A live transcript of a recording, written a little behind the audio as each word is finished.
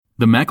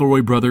The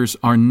McElroy brothers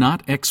are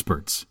not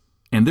experts,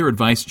 and their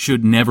advice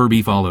should never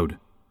be followed.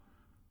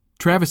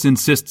 Travis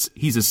insists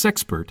he's a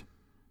sexpert,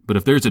 but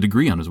if there's a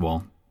degree on his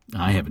wall,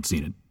 I haven't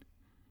seen it.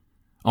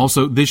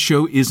 Also, this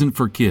show isn't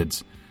for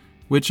kids,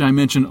 which I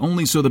mention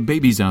only so the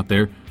babies out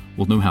there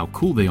will know how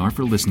cool they are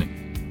for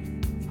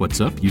listening. What's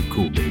up, you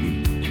cool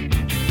baby?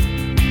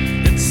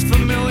 It's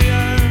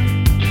familiar,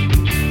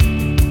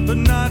 but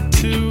not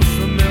too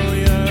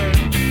familiar,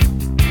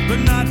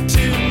 but not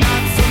too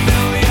not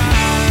familiar.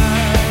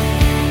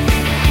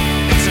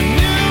 It's a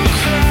new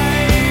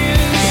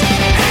craze.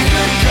 Hey,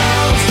 good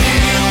girls, do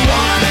you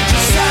wanna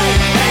just say,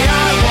 hey,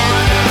 I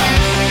wanna?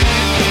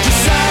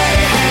 Just say,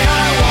 hey,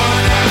 I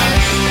wanna.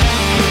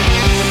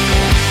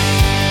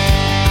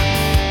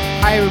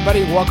 Hi,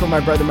 everybody. Welcome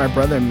to My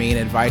Brother, and Me, an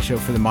advice show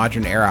for the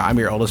modern era. I'm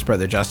your oldest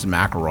brother, Justin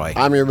McElroy.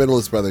 I'm your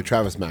middleest brother,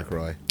 Travis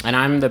McElroy. And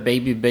I'm the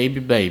baby,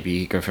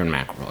 Griffin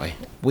McElroy.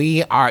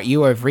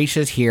 You have reached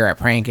us here at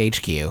Prank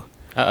HQ.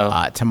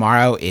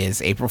 Tomorrow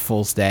is April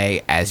Fool's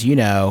Day, as you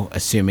know,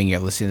 assuming you're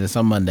listening to this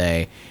on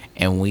Monday,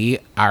 and we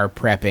are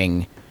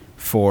prepping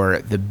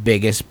for the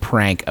biggest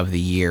prank of the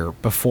year.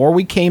 Before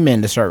we came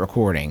in to start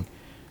recording,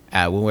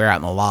 when we were out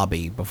in the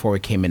lobby, before we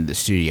came into the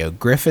studio,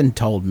 Griffin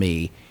told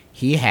me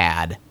he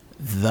had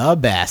the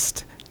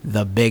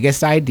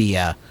biggest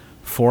idea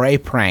for a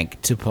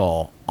prank to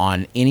pull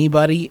on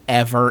anybody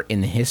ever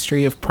in the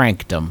history of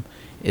prankdom.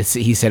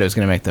 He said it was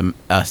going to make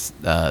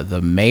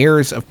the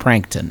mayors of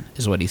Prankton,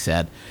 is what he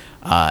said.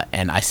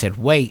 And I said,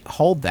 wait,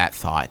 hold that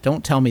thought.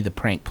 Don't tell me the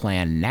prank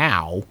plan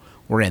now.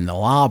 We're in the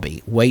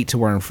lobby. Wait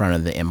till we're in front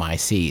of the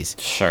MICs.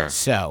 Sure.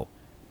 So,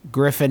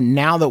 Griffin,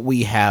 now that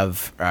we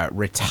have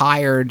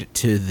retired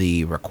to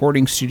the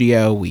recording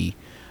studio, we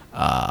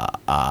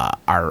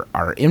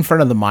are in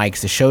front of the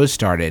mics. The show's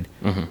started.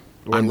 Mm-hmm.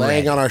 We're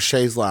laying on our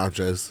chaise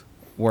lounges.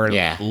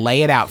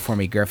 Lay it out for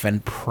me, Griffin.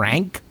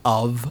 Prank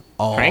of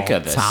all Prank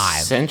of the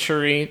time.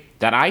 century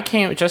that I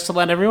came, just to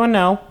let everyone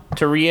know,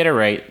 to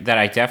reiterate, that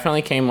I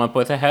definitely came up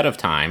with ahead of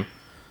time.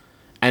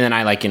 And then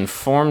I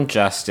informed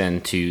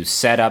Justin to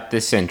set up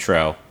this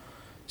intro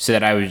so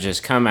that I would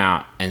just come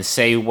out and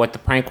say what the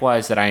prank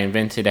was that I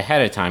invented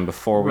ahead of time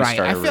before we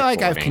started recording. I feel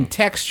like I've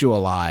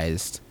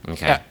contextualized.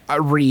 Okay.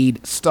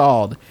 Read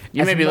stalled.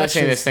 You may be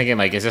listening to this thinking,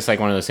 is this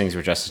one of those things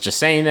where Justin's just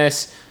saying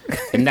this?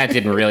 And that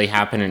didn't really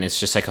happen, and it's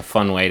just a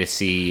fun way to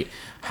see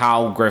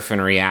how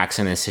Griffin reacts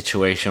in a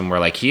situation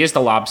where, he is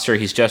the lobster,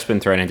 he's just been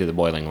thrown into the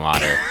boiling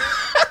water.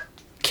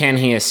 Can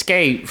he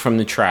escape from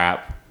the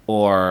trap,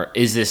 or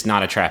is this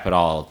not a trap at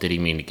all? Did he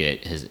mean to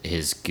get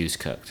his goose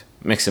cooked?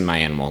 Mixing my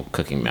animal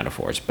cooking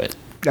metaphors, but...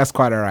 That's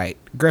quite all right.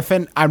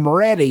 Griffin, I'm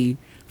ready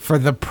for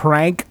the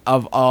prank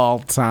of all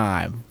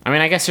time. I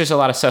mean, I guess there's a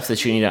lot of stuff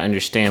that you need to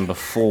understand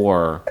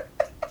before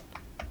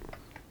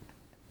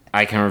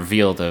I can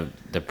reveal the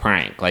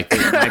prank. My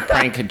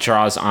prank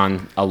draws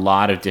on a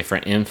lot of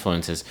different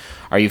influences.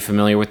 Are you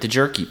familiar with the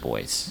Jerky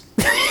Boys?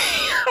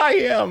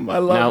 I am. I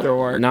love their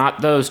work.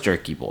 Not those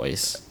Jerky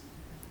Boys.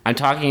 I'm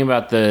talking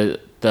about the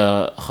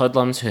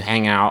hoodlums who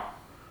hang out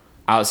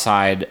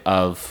outside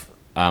of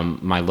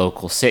my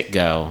local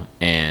Sitgo,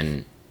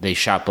 and they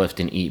shoplift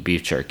and eat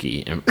beef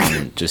jerky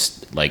and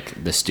just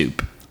the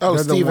stoop. Oh,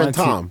 Steve and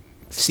Tom.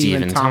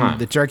 Steve and Tom.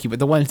 The jerky, but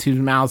the ones whose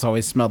mouths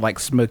always smelled like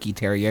smoky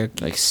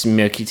teriyaki. Like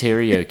smoky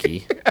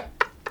teriyaki.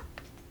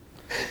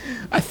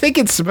 I think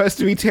it's supposed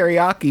to be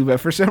teriyaki, but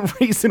for some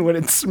reason when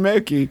it's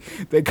smoky,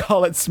 they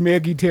call it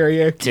smoky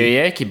teriyaki.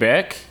 Teriyaki,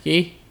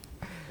 Becky.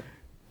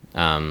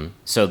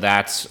 So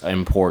that's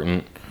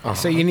important. Uh-huh.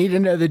 So you need to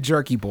know the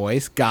Jerky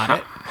Boys. Got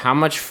it. How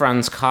much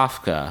Franz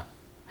Kafka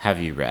have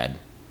you read?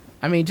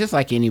 I mean, just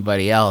like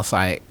anybody else,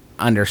 I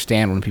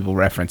understand when people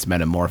reference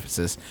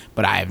metamorphosis,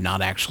 but I have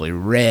not actually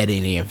read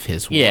any of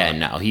his work. Yeah,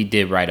 no, he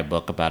did write a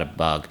book about a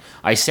bug.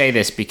 I say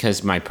this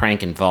because my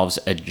prank involves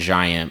a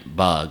giant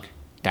bug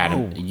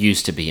that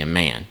used to be a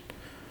man.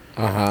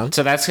 Uh-huh.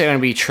 So that's going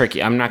to be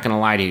tricky. I'm not going to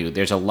lie to you.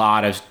 There's a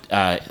lot of,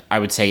 I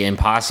would say,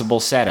 impossible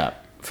setup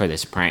for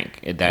this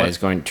prank that is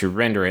going to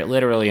render it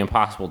literally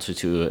impossible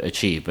to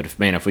achieve. But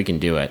if we can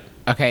do it.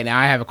 Okay, now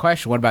I have a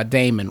question. What about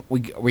Damon? We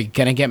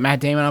gonna get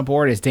Matt Damon on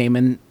board? Is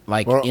Damon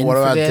What in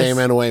about for this?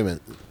 Damon Wayman?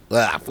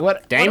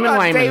 Damon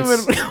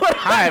Wayman's.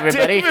 Hi,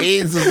 everybody.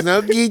 He's a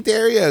smoky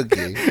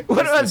teriyaki.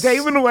 What about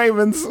Damon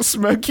Wayman's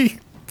smoky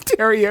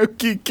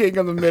teriyaki king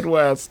of the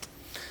Midwest?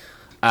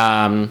 There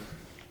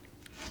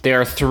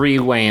are 3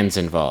 Wayans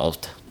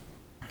involved.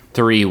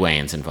 3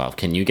 Wayans involved.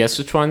 Can you guess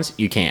which ones?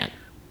 You can't.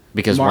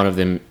 Because one of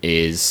them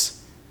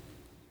is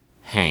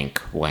Hank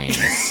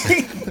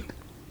Wayans.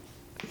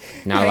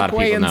 Not a lot of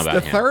people know about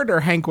him. The third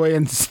or Hank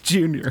Wayans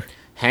Jr.?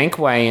 Hank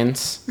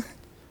Wayans.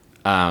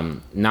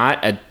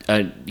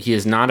 He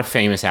is not a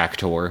famous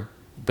actor,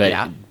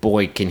 but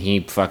boy, can he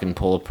fucking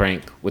pull a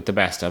prank with the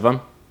best of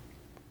them.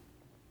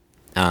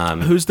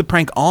 Who's the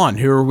prank on?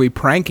 Who are we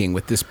pranking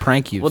with this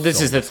prank you? Well, this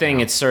is the thing.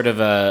 Now. It's sort of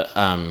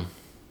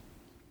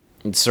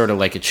it's sort of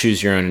like a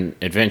choose your own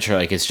adventure.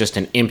 It's just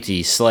an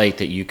empty slate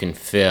that you can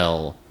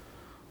fill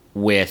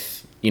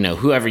with,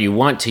 whoever you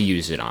want to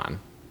use it on.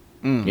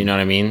 You know what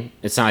I mean?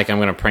 It's not like I'm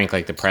going to prank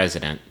the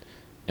president.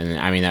 And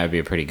I mean, that would be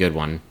a pretty good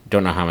one.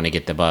 Don't know how I'm going to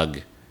get the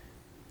bug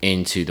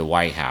into the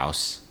White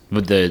House.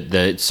 But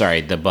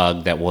the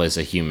bug that was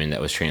a human that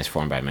was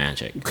transformed by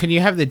magic. Can you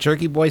have the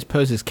Jerky Boys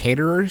pose as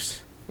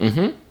caterers?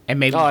 Mm-hmm. And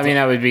maybe I mean,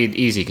 that would be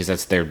easy because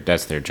that's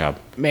their job.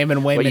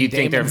 Maimon Wayman What, you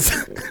think their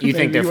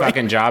Maybe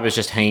fucking job is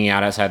just hanging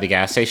out outside the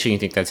gas station? You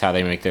think that's how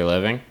they make their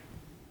living?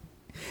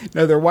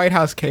 No, they're White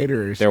House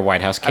caterers. They're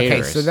White House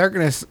caterers. Okay, so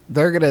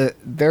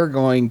they're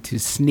going to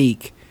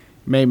sneak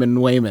Maimon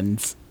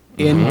Waymans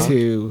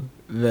into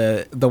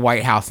the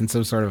White House in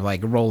some sort of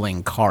like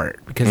rolling cart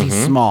because he's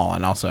small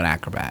and also an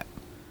acrobat.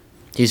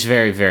 He's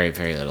very, very,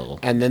 very little.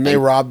 And then they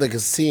rob the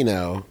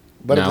casino.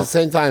 But at the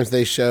same time,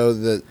 they show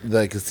that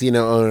the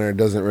casino owner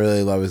doesn't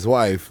really love his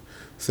wife,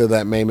 so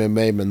that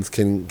Maimans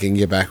can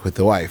get back with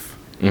the wife.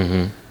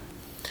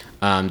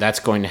 That's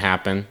going to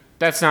happen.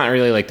 That's not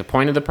really like the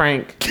point of the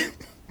prank.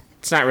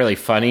 It's not really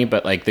funny,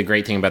 but like the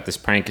great thing about this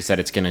prank is that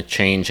it's going to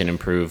change and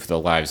improve the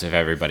lives of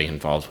everybody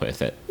involved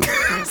with it.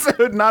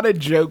 So not a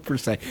joke per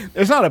se.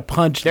 There's not a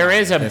punch. There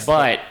is a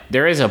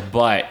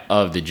but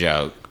of the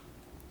joke.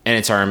 And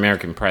it's our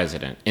American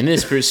president in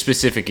this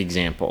specific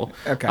example.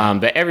 Okay.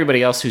 But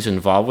everybody else who's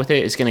involved with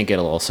it is going to get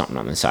a little something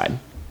on the side.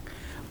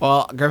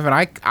 Well, Griffin,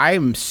 I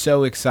am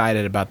so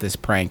excited about this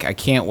prank. I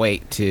can't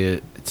wait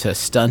to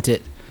stunt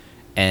it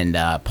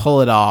and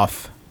pull it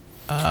off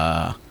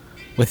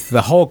with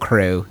the whole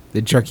crew,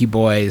 the Jerky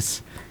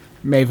Boys,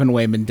 Maven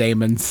Wayman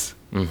Damons,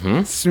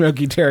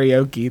 Smokey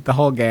Teriyaki, the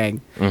whole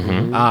gang.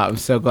 I'm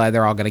so glad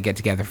they're all going to get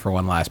together for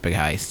one last big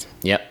heist.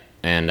 Yep.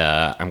 And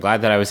I'm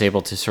glad that I was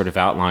able to sort of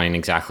outline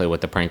exactly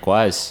what the prank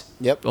was.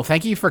 Yep. Well,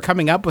 thank you for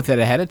coming up with it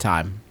ahead of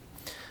time.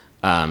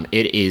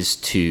 It is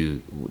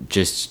to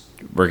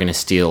we're going to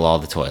steal all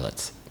the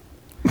toilets.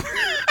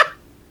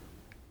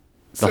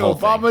 So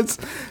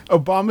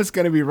Obama's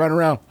going to be running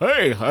around,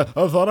 hey, I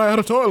thought I had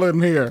a toilet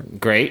in here.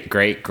 Great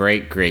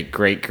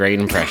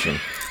impression.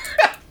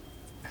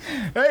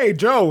 Hey,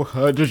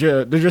 Joe, did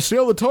you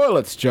steal the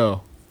toilets,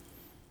 Joe?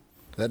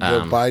 That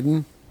Joe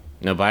Biden?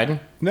 No Biden?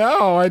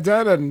 No, I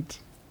didn't.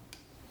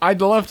 I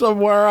left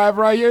them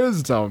wherever I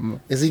used them.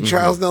 Is he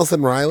Charles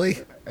Nelson Riley?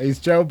 He's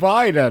Joe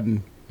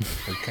Biden.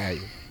 Okay.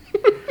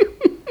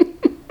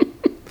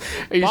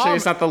 Are you sure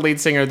he's not the lead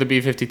singer of the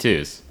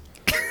B-52s?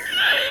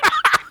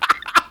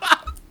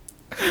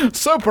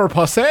 Super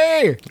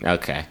pussy!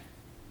 Okay.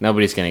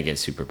 Nobody's going to get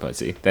super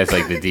pussy. That's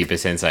like the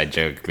deepest inside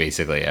joke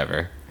basically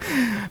ever.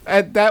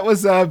 That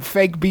was a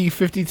fake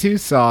B-52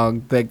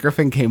 song that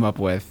Griffin came up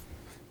with.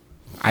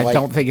 I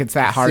don't think it's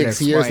that hard to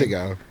explain. 6 years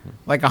ago.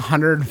 Like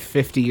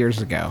 150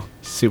 years ago.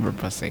 Super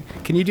pussy.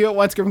 Can you do it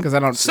once, Griffin? Because I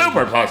don't...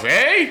 Super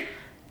pussy!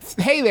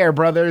 Hey there,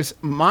 brothers.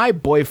 My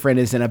boyfriend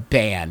is in a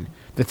band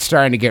that's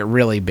starting to get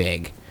really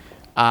big.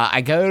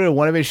 I go to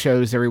one of his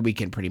shows every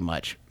weekend, pretty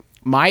much.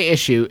 My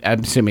issue...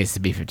 I'm assuming it's the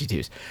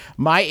B-52s.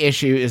 My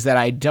issue is that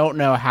I don't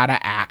know how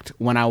to act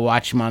when I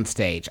watch him on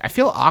stage. I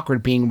feel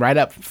awkward being right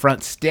up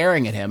front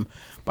staring at him,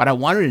 but I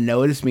wanted to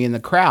notice me in the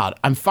crowd.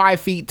 I'm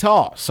 5 feet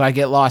tall, so I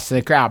get lost in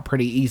the crowd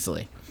pretty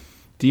easily.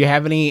 Do you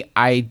have any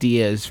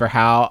ideas for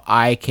how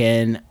I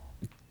can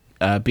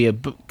be a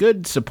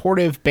good,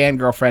 supportive band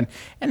girlfriend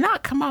and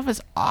not come off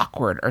as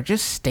awkward or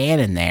just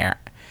standing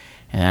there?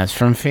 And that's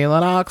from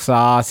Phelan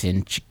Oxos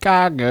in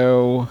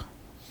Chicago.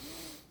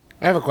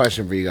 I have a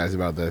question for you guys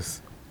about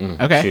this.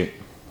 Okay.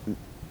 Shoot.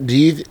 Do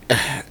you...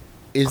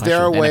 Is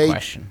there a Question and way...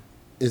 question.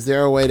 Is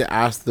there a way to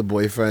ask the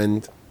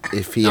boyfriend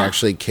if he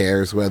actually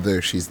cares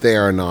whether she's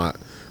there or not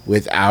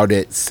without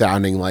it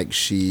sounding like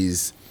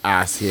she's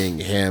asking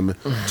him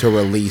to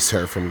release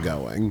her from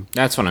going?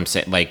 That's what I'm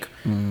saying. Like,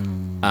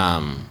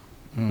 when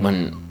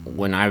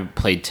I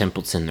played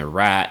Templeton the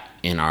Rat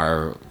in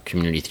our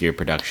community theater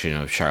production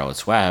of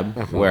Charlotte's Web,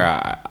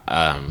 where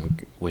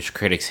which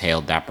critics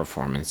hailed that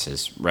performance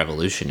as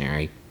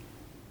revolutionary,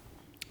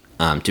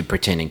 to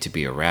pretending to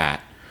be a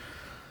rat.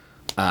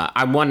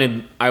 I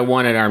wanted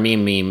our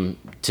meme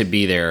to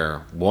be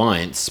there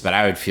once, but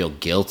I would feel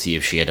guilty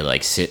if she had to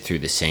like sit through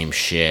the same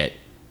shit.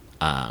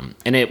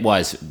 And it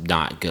was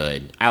not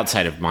good.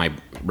 Outside of my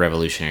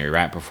revolutionary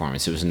rat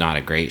performance, it was not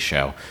a great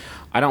show.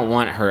 I don't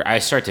want her. I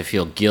start to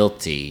feel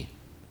guilty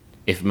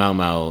if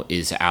Momo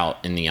is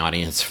out in the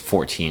audience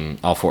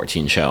all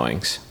 14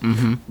 showings.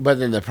 But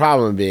then the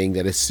problem being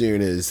that as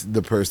soon as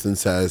the person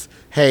says,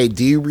 hey,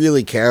 do you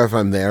really care if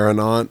I'm there or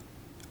not?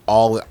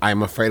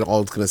 I'm afraid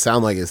all it's going to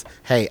sound like is,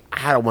 hey,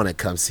 I don't want to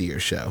come see your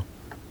show.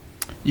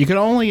 You can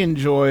only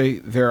enjoy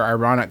their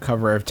ironic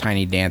cover of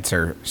Tiny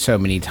Dancer so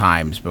many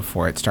times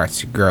before it starts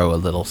to grow a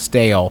little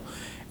stale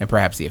and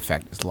perhaps the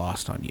effect is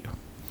lost on you.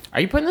 Are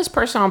you putting this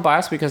person on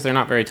blast because they're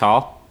not very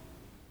tall?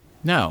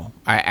 No,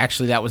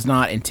 that was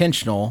not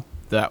intentional.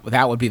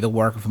 That would be the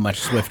work of a much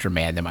swifter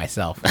man than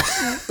myself.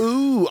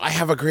 Ooh, I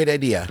have a great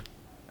idea.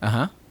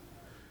 Uh-huh.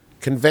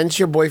 Convince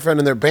your boyfriend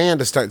and their band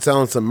to start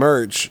selling some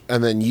merch,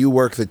 and then you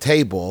work the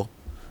table.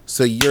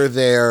 So you're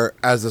there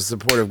as a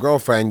supportive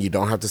girlfriend. You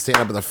don't have to stand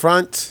up in the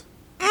front.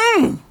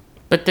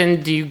 But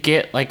then do you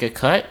get like a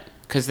cut?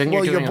 because then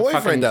Well, you're doing your boyfriend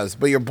a fucking... does,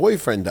 but your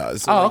boyfriend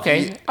does. So Oh, like,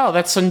 okay. Oh,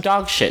 that's some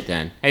dog shit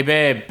then. Hey,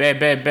 babe.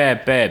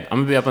 I'm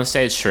gonna be up on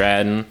stage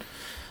shredding.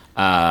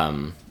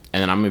 And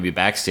then I'm gonna be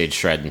backstage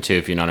shredding too,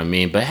 if you know what I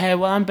mean. But hey,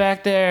 while I'm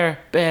back there,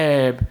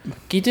 babe,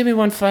 can you do me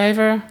one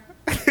favor?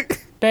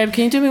 Babe,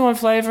 can you do me one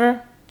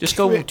favor? Just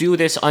go do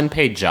this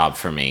unpaid job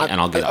for me, and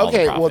I'll get all the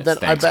profits. Okay, well then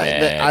Thanks,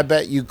 babe. I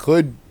bet you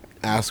could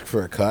ask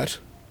for a cut.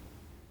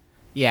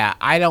 Yeah,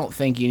 I don't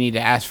think you need to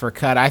ask for a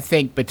cut. I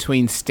think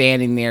between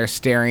standing there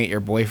staring at your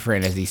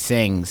boyfriend as he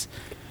sings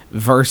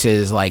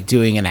versus like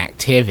doing an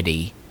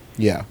activity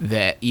Yeah.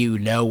 that you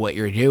know what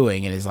you're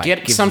doing and is like Get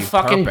gives some you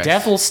fucking purpose.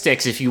 devil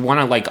sticks if you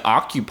want to like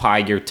occupy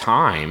your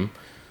time.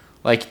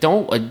 Like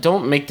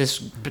don't make this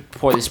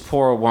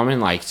poor woman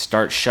like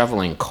start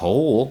shoveling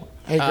coal.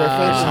 Hey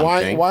Griffin,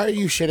 why something. are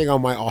you shitting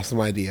on my awesome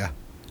idea?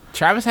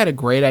 Travis had a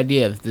great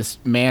idea that this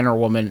man or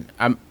woman,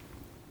 I'm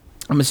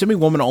assuming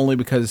woman only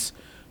because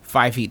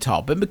 5 feet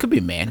tall, but it could be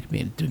a man, it could be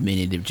a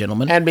diminutive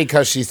gentleman. And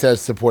because she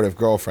says supportive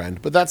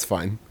girlfriend, but that's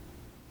fine.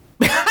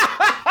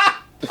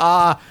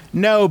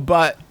 No,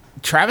 but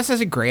Travis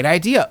has a great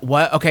idea.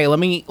 What? Okay, let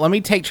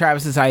me take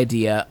Travis's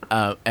idea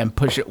and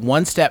push it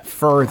one step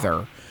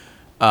further.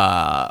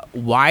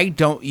 Why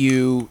don't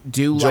you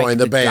do like Join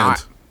the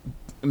band.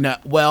 No,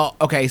 well,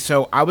 okay.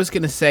 So I was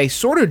gonna say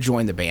sort of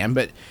join the band,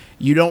 but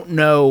you don't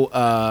know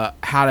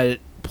how to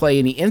play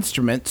any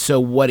instrument. So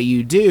what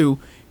do?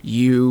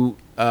 You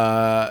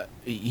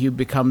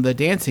become the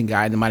dancing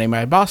guy in the Mighty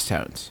Mighty Boss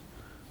Tones,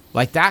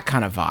 like that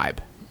kind of vibe.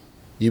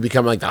 You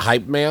become like the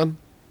hype man?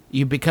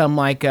 You become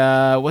like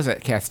what's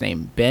that cat's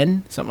name?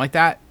 Ben? Something like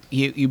that?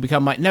 You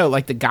become like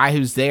like the guy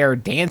who's there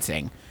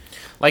dancing.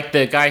 Like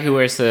the guy who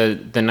wears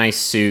the nice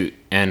suit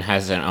and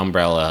has an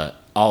umbrella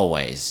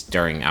always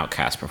during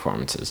Outcast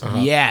performances.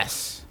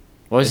 Yes.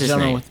 What was The his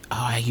gentleman name?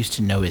 I used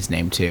to know his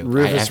name too.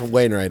 Rufus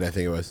Wainwright, I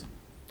think it was.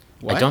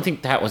 What? I don't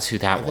think that was who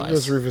that I think it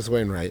was was. Rufus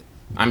Wainwright.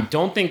 I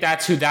don't think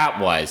that's who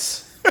that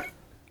was.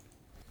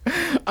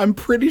 I'm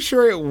pretty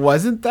sure it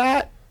wasn't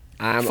that.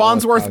 I'm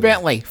Farnsworth almost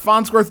Bentley.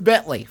 Farnsworth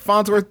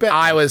Bentley.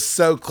 I was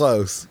so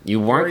close. You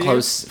weren't you?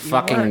 close You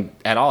fucking weren't.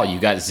 at all. You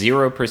got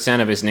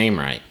 0% of his name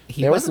right.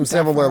 He There were some wasn't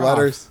that similar far off.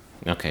 letters.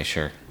 Okay,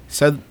 sure.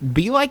 So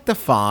be like the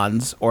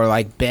Fonz or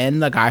like Ben,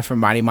 the guy from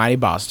Mighty Mighty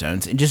Boss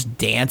Tones, and just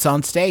dance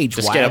on stage.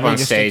 Just get up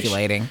wildly on stage.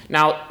 gesticulating.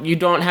 Now, you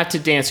don't have to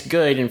dance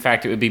good. In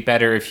fact, it would be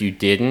better if you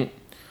didn't.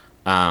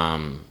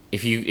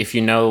 If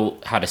you know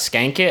how to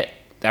skank it,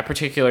 that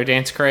particular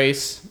dance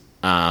craze.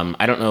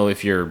 I don't know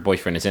if your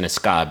boyfriend is in a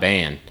ska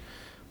band,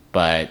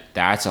 but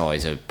that's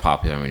always a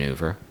popular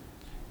maneuver.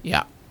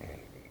 Yeah.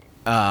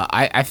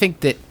 I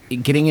think that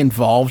getting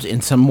involved in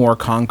some more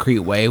concrete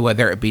way,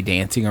 whether it be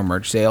dancing or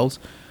merch sales,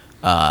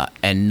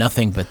 and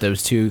nothing but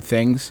those two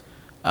things,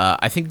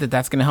 I think that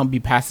that's going to help you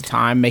pass the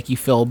time, make you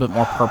feel a bit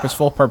more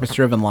purposeful,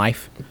 purpose-driven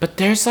life. But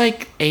there's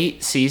like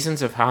 8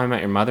 seasons of How I Met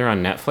Your Mother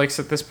on Netflix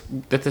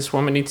that this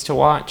woman needs to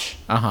watch.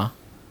 Uh-huh.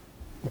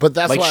 But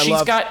that's Like, why I she's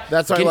love. got-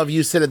 That's why I get- love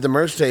you sit at the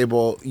merch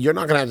table. You're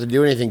not gonna have to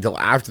do anything till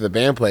after the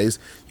band plays.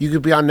 You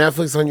could be on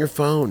Netflix on your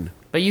phone.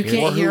 But you Or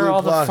can't hear Hulu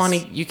all the Plus.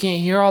 funny. You can't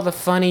hear all the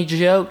funny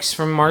jokes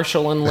from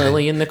Marshall and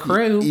Lily and the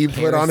crew You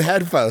put on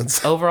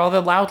headphones. over all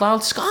the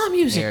loud ska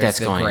music Here's that's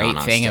the going great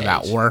on thing stage.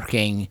 about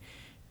working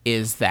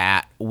is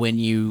that when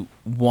you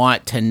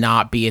want to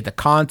not be at the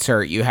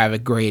concert, you have a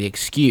great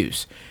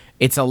excuse.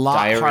 It's a lot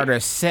Diary. harder to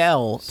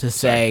sell to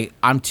say,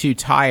 I'm too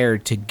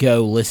tired to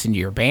go listen to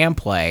your band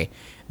play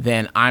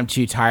than I'm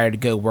too tired to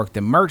go work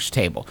the merch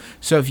table.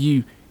 So if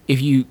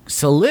you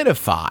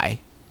solidify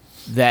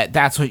that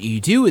that's what you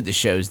do with the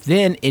shows,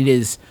 then it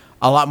is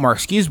a lot more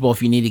excusable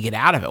if you need to get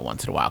out of it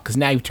once in a while, because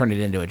now you've turned it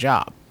into a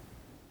job.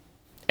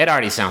 It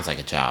already sounds like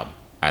a job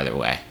either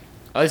way.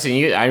 Listen,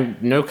 I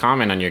no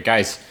comment on your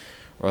guys'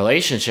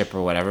 relationship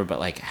or whatever, but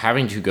like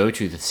having to go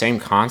to the same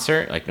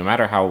concert, like no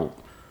matter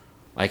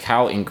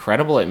how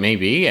incredible it may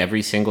be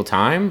every single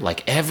time,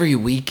 like every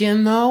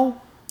weekend though.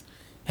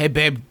 Hey,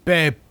 babe,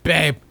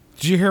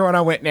 did you hear when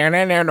I went no?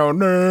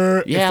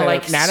 Yeah,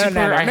 like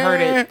super.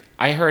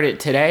 I heard it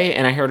today,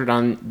 and I heard it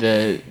on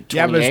the 28th,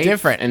 Yeah, but it's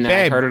different. and then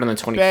Babe, I heard it on the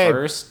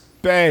 21st.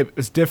 Babe,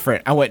 it's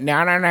different. I went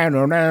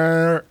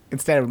no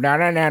instead of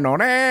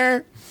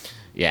no.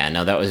 Yeah,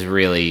 no, that was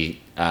really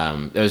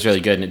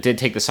good, and it did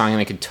take the song in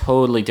like a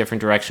totally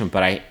different direction.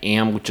 But I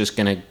am just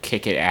gonna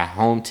kick it at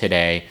home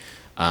today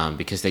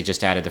because they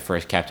just added the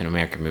first Captain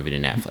America movie to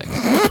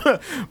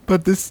Netflix.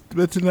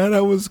 But tonight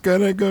I was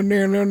gonna go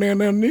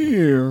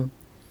near.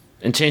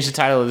 And change the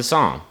title of the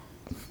song.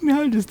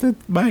 No, just that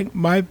my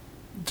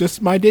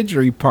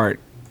didgeridoo part.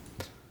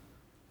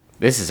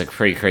 This is a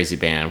pretty crazy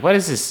band. What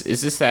is this?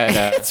 Is this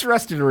that? It's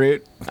Rusted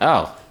Root.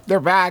 Oh, They're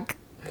back.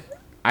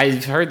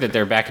 I've heard that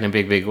they're back in a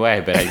big way,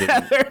 but I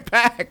didn't. They're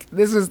back.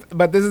 This is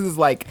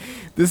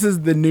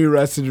the new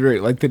Rusted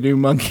Root, like the new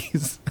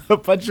Monkeys. A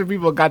bunch of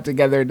people got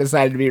together and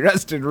decided to be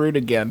Rusted Root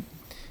again.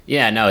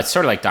 Yeah, no, it's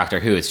sort of like Doctor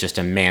Who. It's just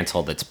a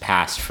mantle that's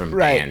passed from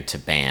Right. band to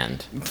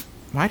band.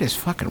 Might as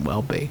fucking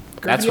well be.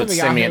 That's what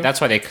send me.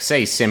 That's why they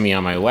say "send me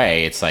on my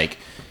way." It's like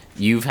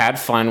You've had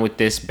fun with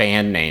this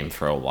band name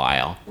for a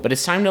while, but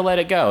it's time to let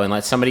it go and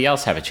let somebody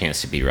else have a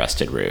chance to be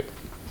Rusted Root.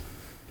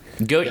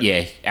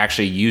 Gautier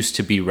actually used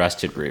to be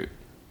Rusted Root.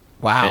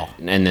 Wow.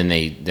 And then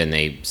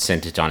they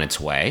sent it on its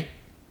way.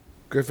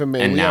 Griffin,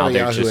 may And we now have a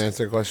they're Yahoo just-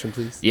 answer question,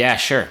 please? Yeah,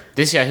 sure.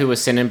 This Yahoo was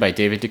sent in by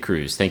David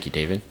DeCruz. Thank you,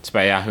 David. It's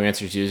by Yahoo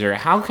Answers user.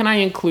 How can I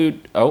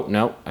include... Oh,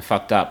 no, I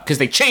fucked up. Because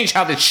they changed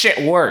how this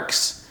shit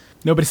works.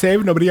 Nobody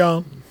saved, nobody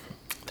on.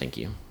 Thank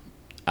you.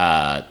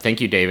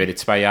 Thank you, David.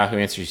 It's by Yahoo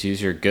Answers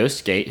user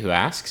Ghostgate, who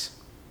asks,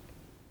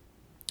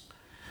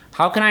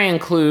 how can I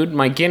include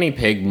my guinea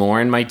pig more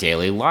in my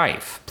daily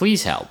life?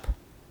 Please help.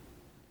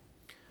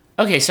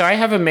 Okay, so I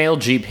have a male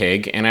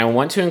G-pig, and I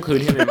want to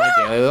include him in my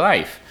daily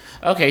life.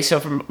 Okay, so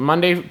from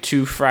Monday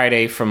to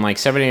Friday, from like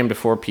 7 a.m. to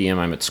 4 p.m.,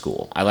 I'm at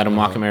school. I let him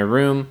walk in my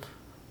room.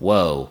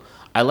 Whoa.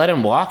 I let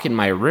him walk in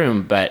my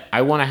room, but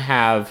I want to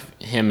have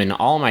him in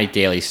all my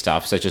daily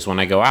stuff, such as when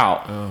I go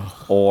out,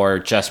 or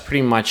just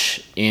pretty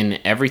much in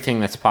everything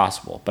that's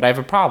possible. But I have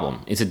a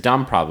problem. It's a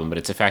dumb problem, but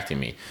it's affecting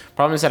me.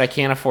 Problem is that I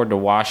can't afford to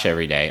wash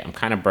every day. I'm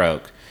kind of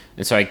broke,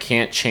 and so I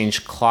can't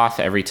change cloth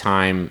every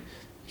time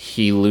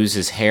he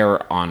loses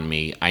hair on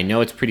me. I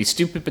know it's pretty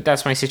stupid, but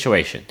that's my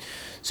situation.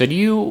 So do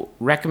you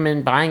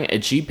recommend buying a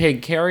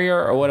G-Pig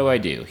carrier, or what do I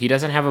do? He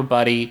doesn't have a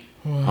buddy.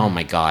 Oh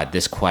my God,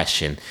 this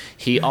question.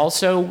 He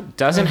also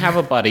doesn't have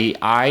a buddy.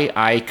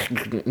 I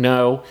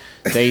know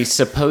they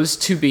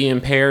supposed to be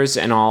in pairs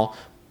and all,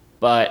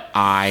 but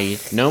I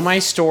know my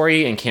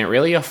story and can't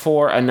really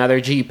afford another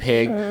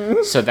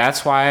G-Pig, so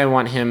that's why I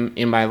want him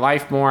in my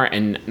life more,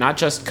 and not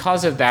just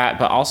because of that,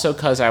 but also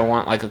because I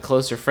want like a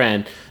closer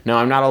friend. No,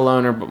 I'm not a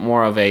loner, but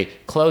more of a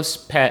close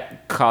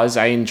pet because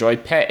I enjoy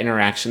pet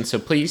interaction, so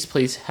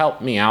please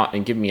help me out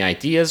and give me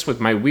ideas with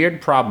my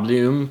weird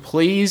problem.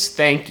 Please,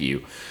 thank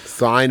you.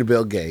 Signed,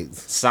 Bill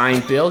Gates.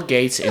 Signed, Bill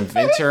Gates,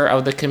 inventor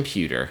of the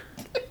computer.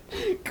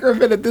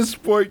 Griffin, at this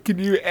point, can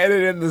you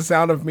edit in the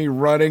sound of me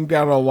running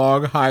down a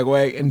long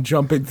highway and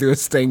jumping through a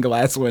stained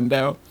glass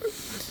window?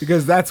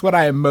 Because that's what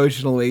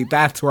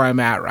that's where I'm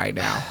at right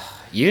now.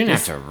 You didn't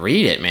have to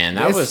read it, man.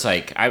 That was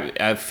like,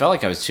 I felt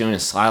like I was doing a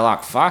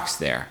Slylock Fox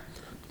there.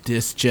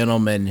 This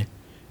gentleman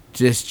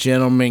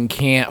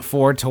can't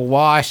afford to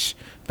wash,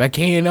 but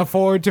can't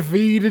afford to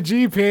feed a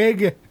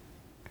G-Pig.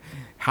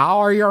 How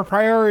are your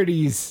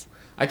priorities?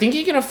 I think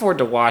he can afford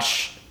to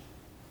wash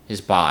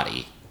his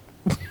body.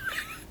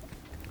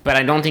 But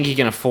I don't think he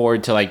can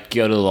afford to like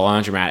go to the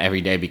laundromat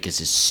every day because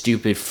his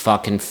stupid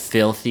fucking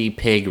filthy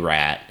pig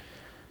rat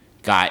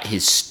got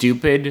his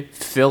stupid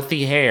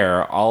filthy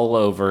hair all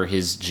over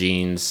his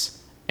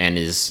jeans and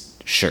his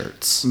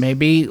shirts.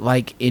 Maybe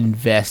like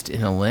invest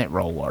in a lint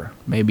roller.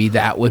 Maybe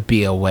that would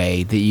be a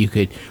way that you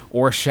could,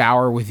 or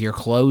shower with your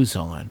clothes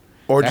on.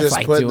 Or That's just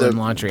like put doing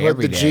laundry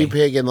every day.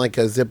 G-Pig in like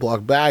a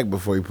Ziploc bag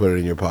before you put it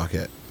in your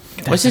pocket.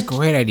 That's a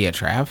great idea,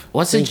 Trav.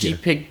 What's a Thank you.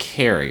 G-Pig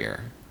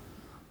carrier?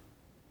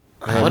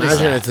 I What is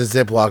imagine that? it's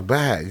a Ziploc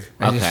bag.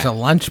 It's just Okay. a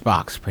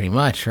lunchbox, pretty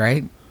much,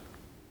 right?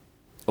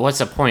 What's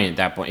the point at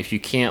that point if you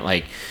can't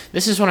like?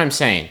 This is what I'm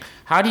saying.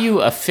 How do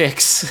you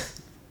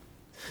affix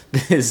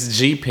this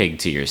G-Pig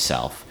to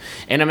yourself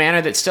in a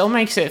manner that still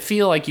makes it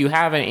feel like you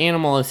have an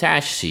animal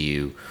attached to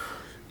you?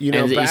 You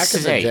know, And back it's in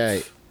the safe.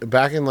 day,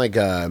 back in like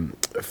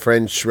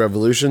French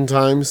Revolution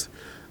times,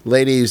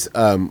 ladies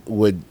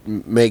would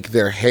make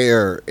their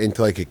hair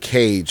into like a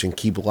cage and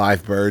keep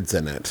live birds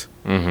in it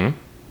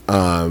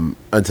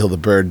until the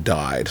bird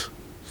died.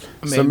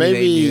 So they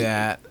maybe do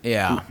that.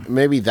 Yeah.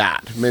 maybe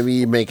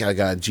you make like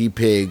a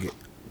G-Pig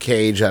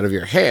cage out of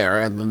your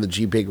hair, and then the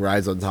G-Pig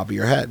rides on top of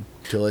your head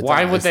till it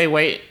Why dies. would they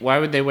wait? Why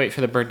would they wait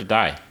for the bird to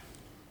die?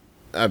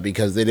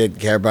 Because they didn't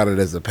care about it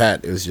as a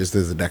pet. It was just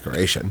as a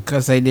decoration.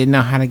 Because they didn't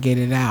know how to get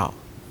it out.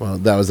 Well,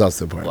 that was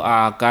also part.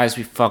 Guys,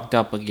 we fucked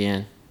up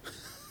again.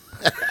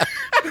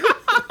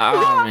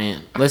 Oh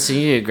man, listen,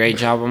 you did a great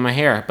job on my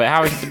hair, but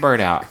how did the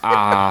bird out?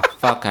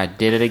 Fuck, I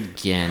did it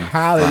again.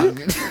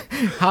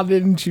 How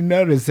didn't you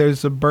notice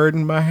there's a bird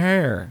in my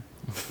hair?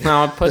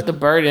 No, I put the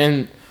bird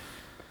in.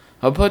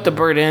 I put the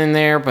bird in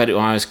there, but when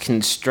I was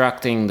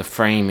constructing the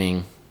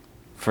framing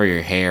for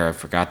your hair, I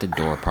forgot the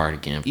door part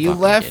again. You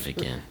Fucking left did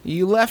it again.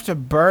 You left a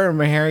bird in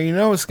my hair. You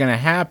know what's gonna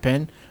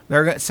happen.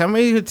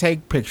 Somebody who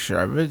take picture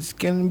of it. It's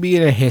gonna be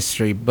in a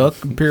history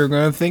book. People are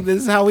gonna think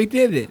this is how we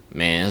did it.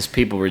 Man, those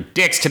people were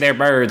dicks to their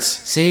birds.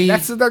 See,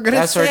 That's what they're gonna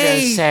That's what they're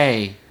gonna say.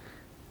 say.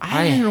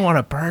 I didn't want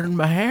a bird in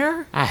my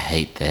hair. I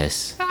hate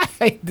this. I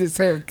hate this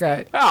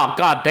haircut. Oh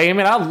god damn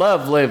it! I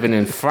love living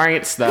in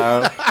France,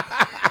 though.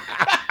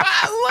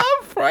 I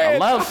love France. I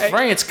love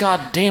France.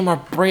 God damn, our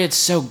bread's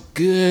so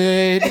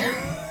good.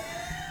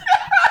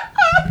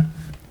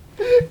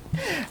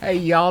 Hey,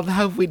 y'all,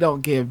 hope we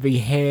don't get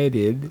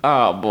beheaded.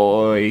 Oh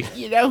boy.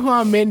 You know who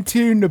I'm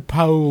into?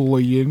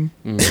 Napoleon.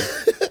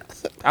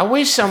 I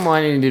wish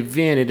someone had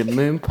invented a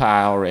moon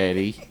pie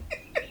already.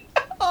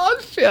 Oh,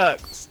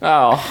 shucks.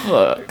 Oh,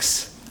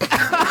 hooks.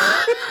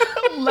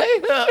 Lay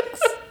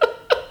hooks.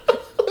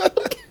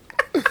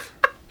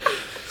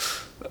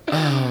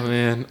 Oh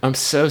man, I'm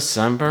so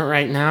sunburnt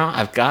right now.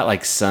 I've got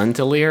like sun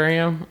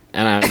delirium,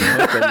 and I'm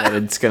hoping that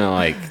it's gonna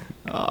like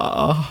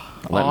hell,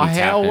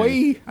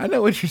 I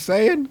know what you're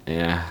saying.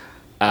 Yeah.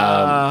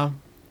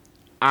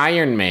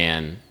 Iron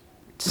Man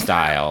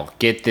style.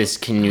 Get this,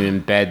 can you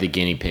embed the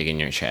guinea pig in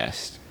your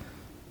chest?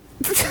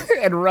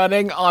 And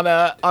running on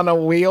a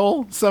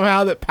wheel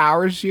somehow that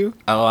powers you.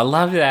 Oh, I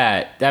love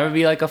that. That would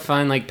be like a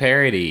fun like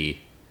parody.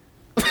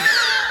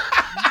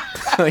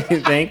 What do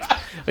you think?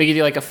 We could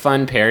do like a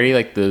fun parody,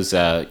 like those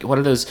what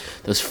are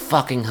those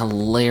fucking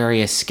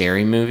hilarious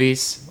scary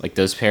movies? Like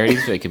those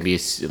parodies, they could be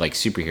like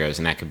superheroes,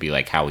 and that could be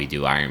like how we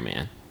do Iron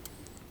Man.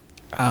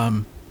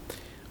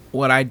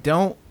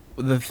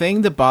 The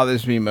thing that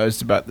bothers me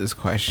most about this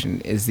question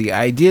is the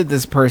idea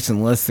this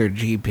person lets their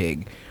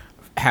G-Pig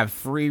have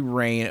free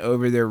reign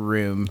over their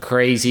room.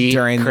 Crazy.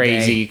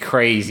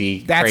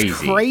 That's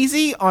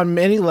crazy on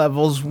many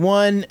levels.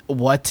 One,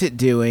 what's it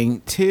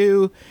doing?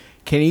 Two,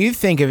 can you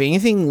think of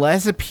anything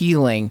less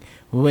appealing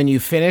when you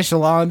finish a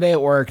long day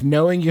at work,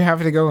 knowing you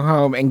have to go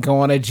home and go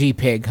on a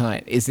G-Pig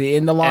hunt? Is it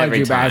in the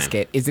laundry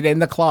basket? Is it in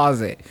the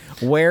closet?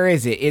 Where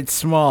is it? It's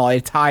small.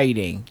 It's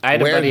hiding.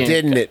 Where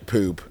didn't it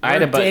poop? I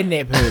had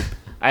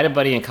a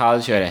buddy in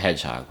college who had a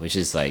hedgehog, which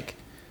is like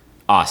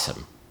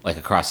awesome. Like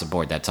across the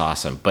board, that's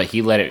awesome. But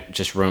he let it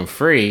just roam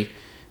free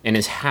in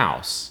his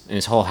house, in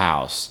his whole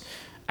house.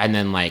 And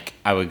then, like,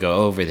 I would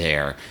go over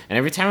there. And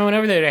every time I went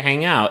over there to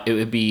hang out, it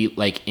would be,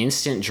 like,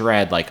 instant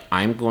dread. Like,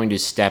 I'm going to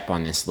step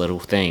on this little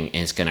thing, and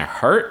it's going to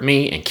hurt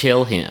me and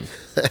kill him.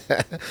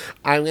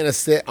 I'm going to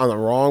sit on the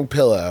wrong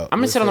pillow. I'm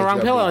going to sit on the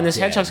wrong pillow, and this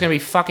hedgehog's going to be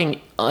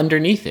fucking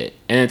underneath it.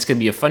 And it's going to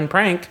be a fun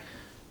prank.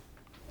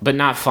 But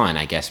not fun,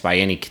 I guess, by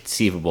any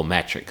conceivable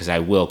metric, because I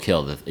will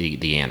kill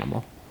the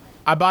animal.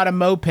 I bought a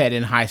moped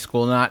in high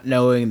school not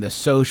knowing the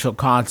social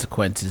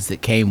consequences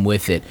that came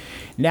with it.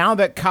 Now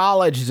that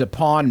college is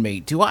upon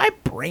me, do I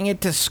bring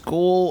it to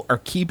school or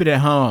keep it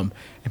at home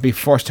and be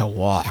forced to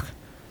walk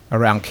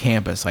around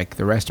campus like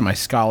the rest of my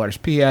scholars?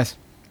 P.S.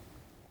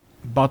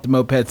 Bought the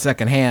moped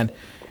secondhand,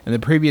 and the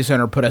previous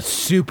owner put a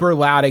super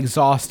loud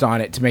exhaust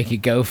on it to make it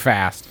go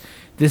fast.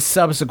 This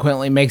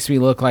subsequently makes me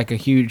look like a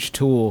huge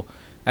tool.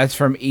 That's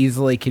from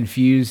Easily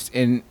Confused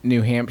in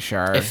New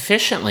Hampshire.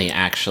 Efficiently,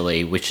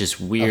 actually, which is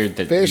weird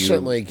that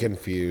you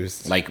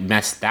confused. Like,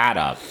 messed that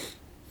up.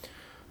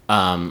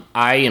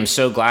 I am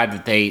so glad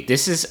that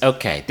this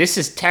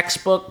is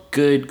textbook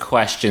good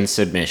question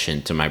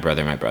submission to my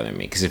brother and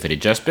me. Because if it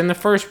had just been the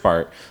first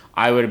part,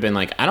 I would have been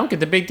like, I don't get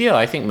the big deal.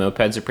 I think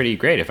mopeds are pretty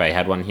great. If I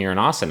had one here in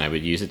Austin, I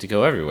would use it to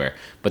go everywhere.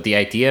 But the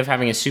idea of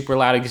having a super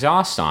loud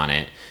exhaust on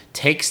it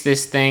takes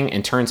this thing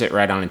and turns it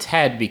right on its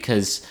head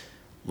because,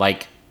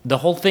 like, the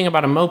whole thing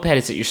about a moped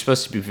is that you're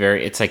supposed to be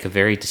it's like a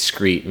very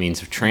discreet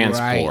means of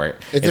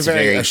transport. Right. It's an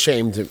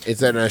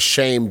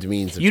ashamed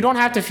means of You don't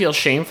have to feel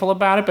shameful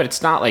about it, but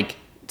it's not like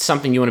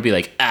something you want to be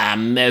like,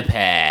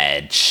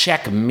 moped,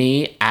 check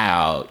me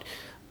out.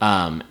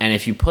 And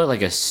if you put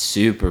like a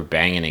super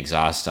banging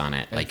exhaust on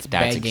it, like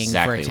that's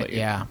exactly what you're...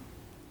 Yeah.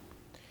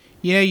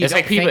 You know, it's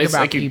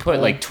like you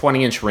put like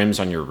 20-inch rims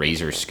on your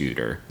Razor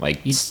scooter.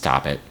 Like,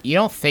 stop it. You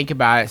don't think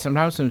about it.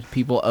 Sometimes when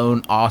people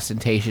own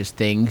ostentatious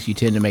things, you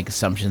tend to make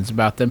assumptions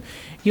about them.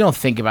 You don't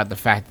think about the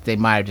fact that they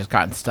might have just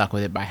gotten stuck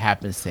with it by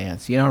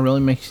happenstance. You know, it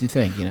really makes you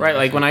think. You know, right?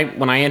 Like when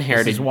I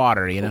inherited this is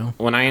water. You know,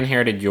 when I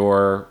inherited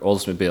your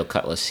Oldsmobile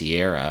Cutlass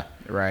Sierra.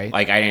 Right.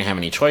 Like, I didn't have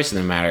any choice in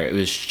the matter. It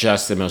was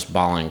just the most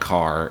ballin'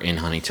 car in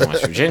Huntington,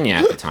 West Virginia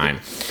at the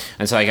time.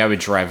 And so, like, I would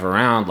drive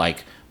around,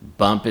 like,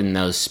 bumping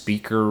those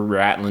speaker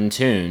rattling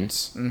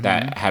tunes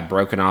that had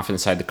broken off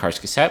inside the car's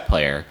cassette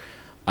player.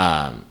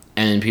 And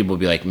then people would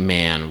be like,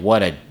 man,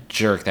 what a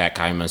jerk that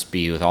guy must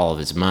be with all of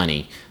his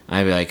money. And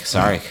I'd be like,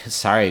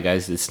 sorry,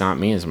 guys, it's not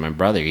me. It's my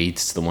brother.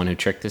 He's the one who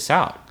tricked us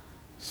out.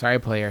 Sorry,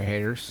 player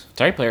haters.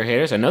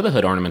 I know the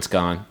hood ornament's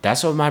gone.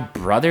 That's what my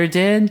brother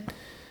did.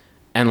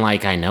 And,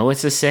 like, I know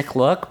it's a sick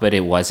look, but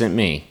it wasn't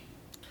me.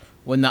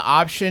 When the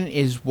option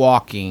is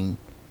walking,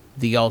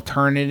 the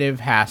alternative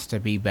has to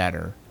be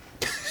better.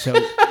 So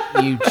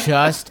you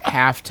just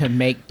have to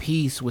make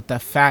peace with the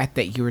fact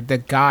that you're the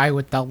guy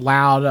with the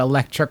loud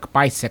electric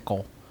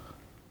bicycle.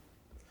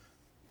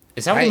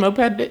 Is that what a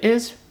moped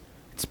is?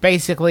 It's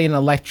basically an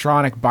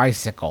electronic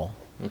bicycle.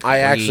 I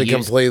actually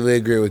completely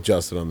agree with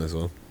Justin on this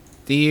one.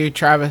 Do you,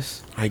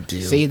 Travis? I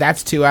do. See,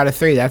 that's 2 out of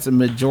 3. That's a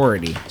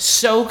majority.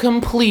 So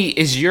complete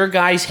is your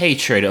guys'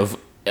 hatred of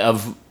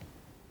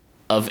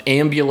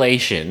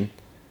ambulation.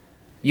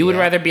 You would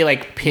rather be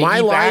like piggybacked. My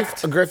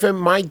life, Griffin,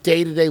 my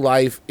day-to-day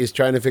life is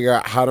trying to figure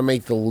out how to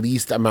make the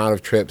least amount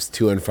of trips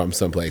to and from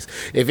someplace.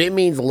 If it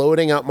means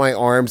loading up my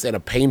arms in a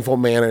painful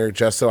manner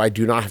just so I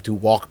do not have to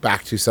walk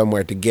back to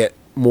somewhere to get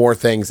more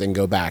things and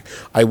go back,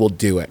 I will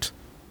do it.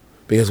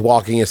 Because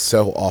walking is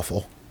so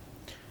awful.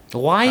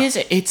 Why is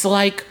it? It's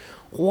like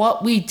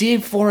what we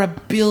did for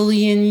 1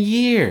 billion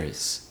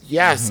years.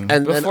 Yes, and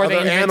then other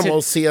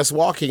animals see us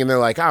walking and they're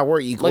like,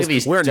 we're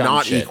equals. We're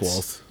not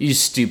equals. You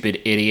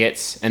stupid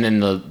idiots. And then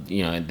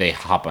they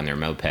hop on their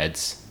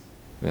mopeds.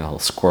 The little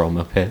squirrel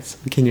mopeds.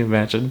 Can you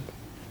imagine?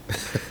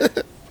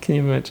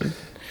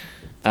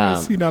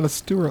 Is he not a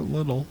Stuart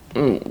Little?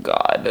 Oh,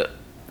 God.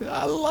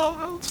 I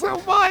love him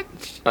so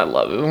much. I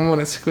love it. I want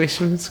to squish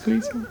him and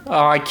squeeze him.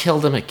 Oh, I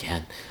killed him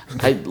again.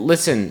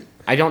 Listen,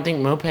 I don't think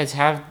mopeds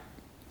have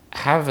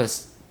a...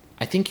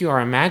 I think you are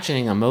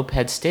imagining a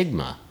moped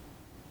stigma.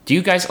 Do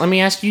you guys... Let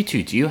me ask you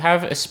two. Do you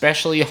have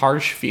especially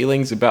harsh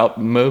feelings about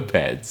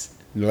mopeds?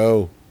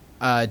 No.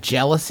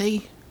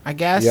 Jealousy, I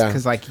guess. Yeah.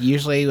 Because, like,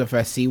 usually if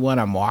I see one,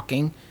 I'm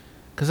walking.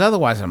 Because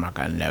otherwise I'm not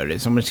going to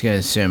notice. I'm just going to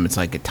assume it's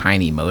like a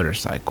tiny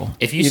motorcycle.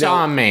 If you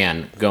saw a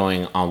man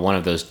going on one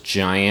of those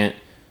giant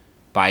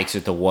bikes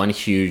with the one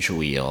huge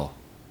wheel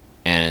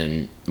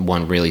and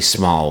one really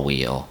small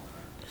wheel,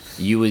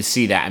 you would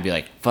see that and be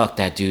like, fuck,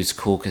 that dude's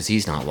cool because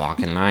he's not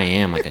walking and I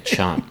am like a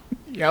chump.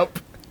 Yep.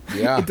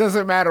 Yeah. It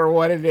doesn't matter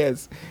what it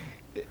is.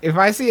 If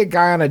I see a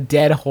guy on a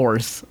dead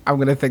horse, I'm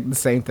going to think the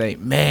same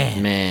thing.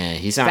 Man,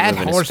 He's not that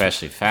moving horse-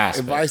 especially fast.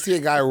 If but- I see a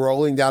guy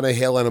rolling down a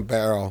hill in a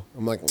barrel,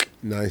 I'm like,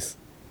 nice.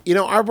 You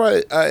know, our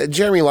brother,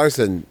 Jeremy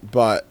Larson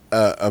bought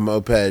a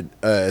moped,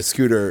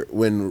 scooter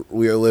when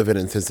we were living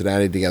in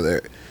Cincinnati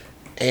together.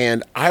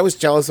 And I was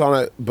jealous on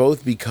it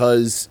both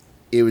because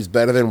it was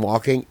better than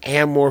walking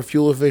and more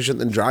fuel efficient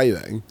than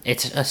driving.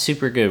 It's a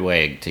super good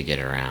way to get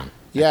around.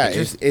 Yeah,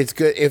 it's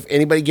good. If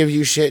anybody gives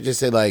you shit, just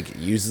say, like,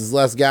 uses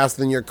less gas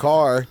than your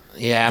car.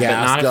 Yeah, but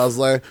gas not if-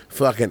 guzzler,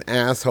 fucking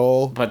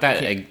asshole. But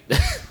that...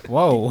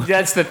 Whoa.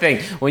 That's the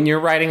thing. When you're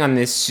riding on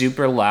this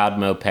super loud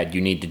moped,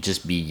 you need to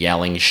just be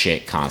yelling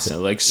shit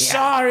constantly. Like,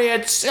 sorry,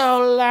 it's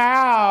so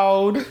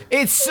loud.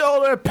 It's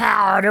solar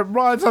powered. It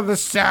runs on the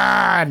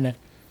sun.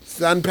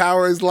 Sun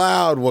power is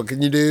loud. What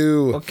can you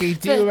do? What can you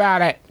do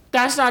about it?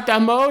 That's not the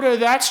motor.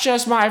 That's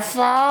just my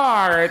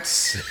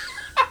farts.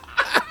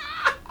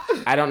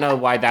 I don't know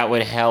why that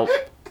would help.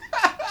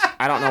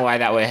 I don't know why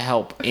that would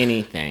help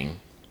anything.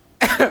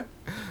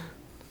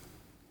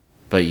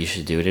 But you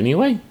should do it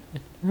anyway.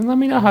 And let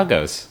me know how it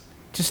goes.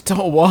 Just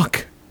don't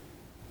walk.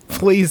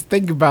 Please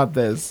think about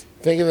this.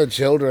 Think of the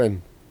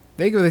children.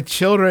 Think of the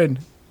children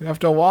who have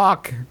to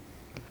walk.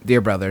 Dear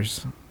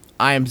brothers,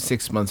 I am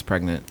 6 months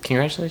pregnant.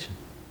 Congratulations.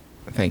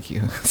 Thank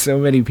you. So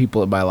many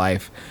people in my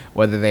life,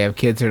 whether they have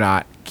kids or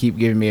not, keep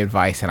giving me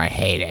advice, and I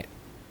hate it.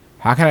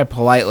 How can I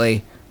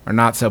politely, or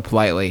not so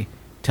politely,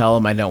 tell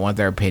them I don't want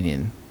their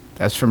opinion?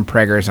 That's from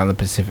preggers on the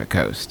Pacific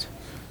Coast.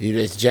 You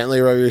just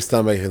gently rub your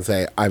stomach and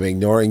say, I'm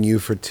ignoring you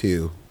for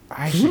 2.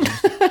 I should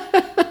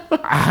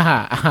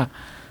I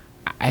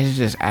should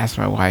just ask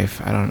my wife.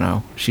 I don't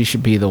know. She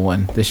should be the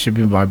one. This should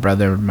be my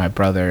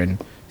brother,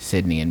 and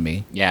Sydney and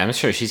me. Yeah, I'm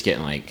sure she's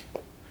getting like,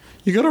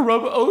 you gotta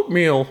rub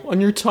oatmeal on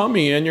your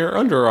tummy and your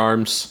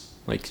underarms.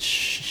 Like,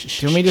 shh.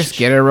 Can we just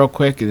get her real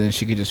quick, and then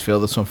she could just fill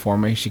this one for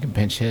me? She can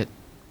pinch hit.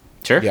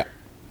 Sure. Yeah.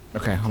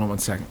 Okay, hold on 1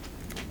 second.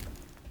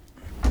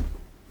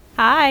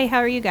 Hi, how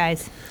are you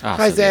guys? Oh,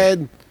 Hi, so good.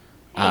 Zed.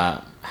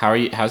 How are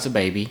you? How's the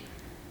baby?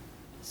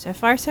 So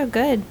far, so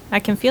good. I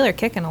can feel her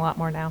kicking a lot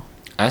more now.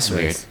 That's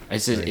Nice.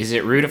 weird. Is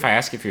it rude if I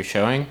ask if you're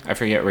showing? I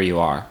forget where you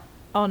are.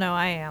 Oh no,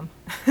 I am.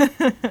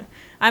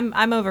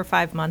 I'm over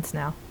 5 months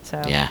now,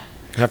 so Yeah.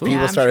 Have people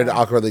I'm started sure.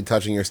 awkwardly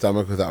touching your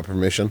stomach without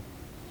permission?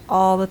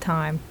 all the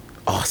time.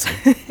 Awesome.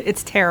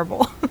 It's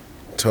terrible.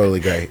 Totally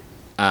great.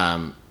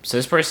 So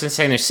this person's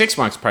saying they're 6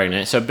 months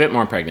pregnant, so a bit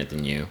more pregnant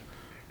than you.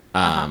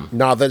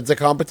 Not that it's a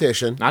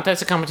competition. Not that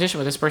it's a competition,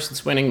 but this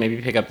person's winning.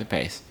 Maybe pick up the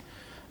pace.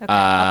 Okay,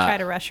 I'll try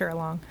to rush her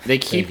along. They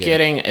keep you.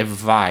 getting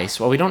advice.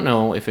 Well, we don't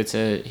know if it's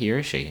a he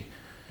or she.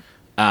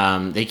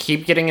 They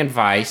keep getting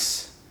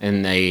advice,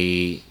 and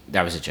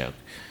that was a joke.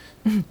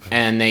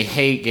 And they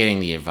hate getting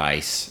the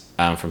advice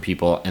from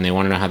people, and they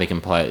want to know how they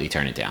can politely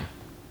turn it down.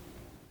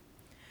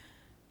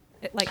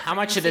 Like How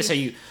much of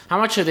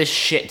this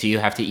shit do you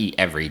have to eat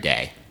every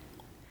day?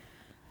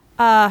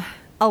 A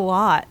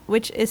lot,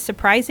 which is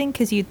surprising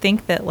because you'd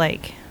think that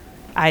like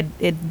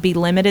it'd be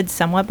limited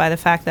somewhat by the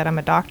fact that I'm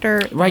a doctor.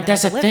 and Right, that I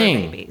that's a deliver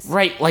thing. babies.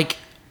 Right, like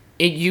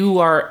you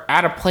are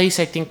at a place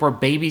I think where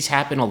babies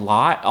happen a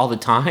lot all the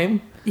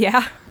time.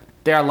 Yeah.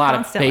 There are a lot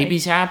Constantly. of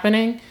babies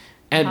happening,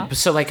 and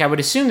so like I would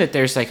assume that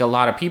there's like a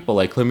lot of people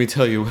like, let me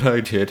tell you what I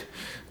did.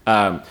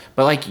 But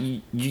like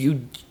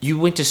you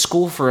went to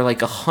school for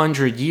like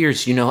 100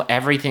 years, you know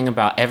everything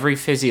about every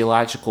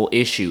physiological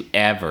issue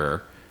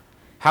ever.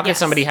 How can Yes.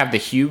 somebody have the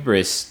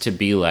hubris to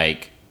be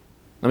like,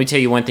 let me tell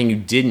you one thing you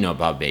didn't know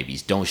about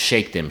babies: don't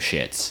shake them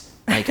shits.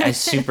 Like I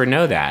super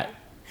know that.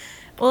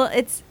 Well,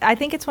 I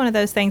think it's one of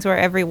those things where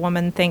every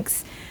woman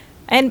thinks,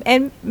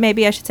 and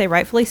maybe I should say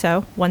rightfully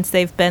so, once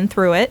they've been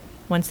through it,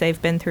 once they've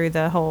been through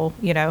the whole,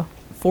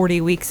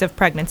 40 weeks of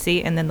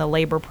pregnancy and then the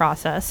labor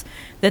process,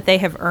 that they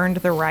have earned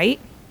the right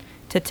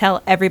to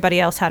tell everybody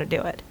else how to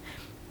do it.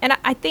 And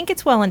I think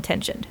it's well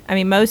intentioned. I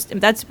mean, most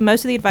of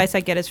the advice I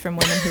get is from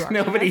women who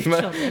are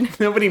children.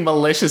 Nobody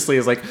maliciously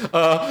is like,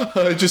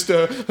 just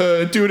do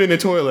it in a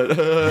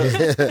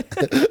toilet.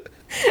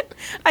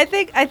 I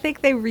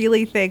think they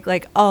really think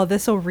like, oh,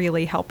 this will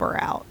really help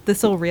her out.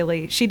 This will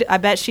really. I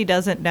bet she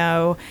doesn't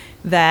know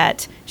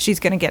that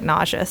she's going to get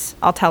nauseous.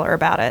 I'll tell her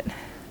about it.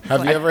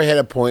 Have you ever hit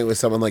a point with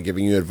someone like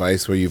giving you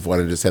advice where you've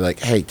wanted to say like,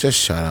 hey, just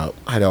shut up.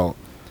 I don't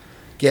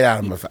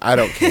care.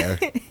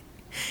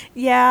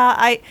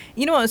 Yeah,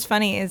 you know what was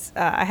funny is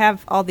I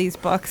have all these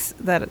books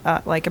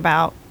that like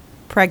about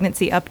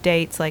pregnancy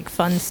updates, like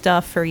fun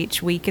stuff for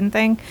each week and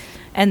thing.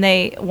 And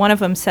one of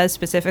them says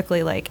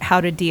specifically like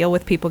how to deal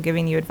with people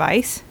giving you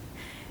advice.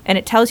 And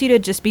it tells you to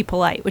just be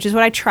polite, which is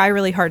what I try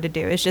really hard to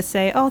do, is just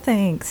say, oh,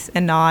 thanks,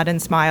 and nod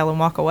and smile and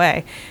walk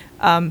away.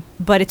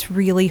 But it's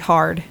really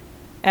hard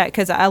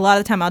because a lot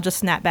of the time I'll just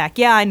snap back.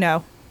 Yeah, I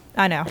know.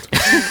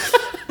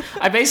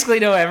 I basically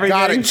know everything.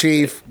 Got it,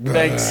 Chief.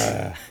 Thanks.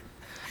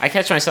 I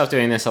catch myself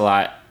doing this a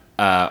lot,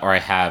 or I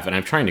have, and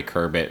I'm trying to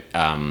curb it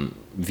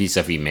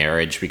vis-a-vis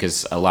marriage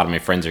because a lot of my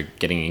friends are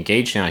getting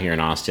engaged now here in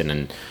Austin,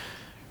 and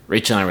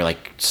Rachel and I were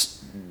like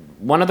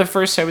one of the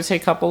first, I would say,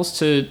 couples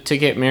to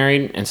get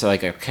married. And so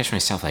like I catch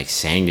myself like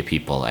saying to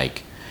people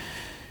like,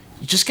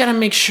 you just got to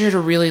make sure to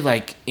really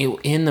like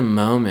in the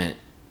moment,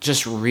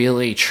 just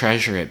really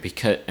treasure it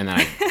and then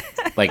I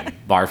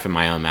like barf in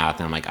my own mouth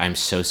and I'm like, I'm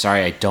so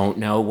sorry. I don't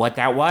know what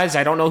that was.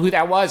 I don't know who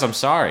that was. I'm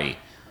sorry.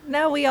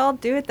 No, we all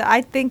do it.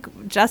 I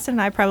think Justin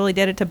and I probably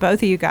did it to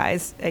both of you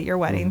guys at your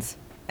weddings.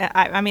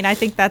 I mean, I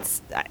think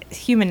that's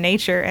human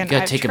nature, and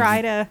I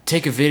try to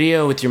take a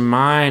video with your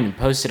mind and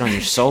post it on your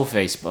soul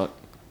Facebook.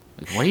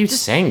 Like, what are you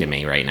saying to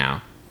me right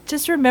now?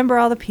 Just remember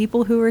all the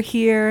people who were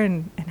here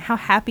and how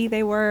happy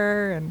they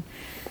were. And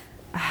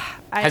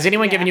has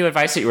anyone given you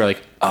advice that you were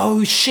like,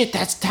 oh shit,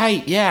 that's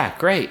tight? Yeah,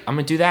 great. I'm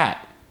gonna do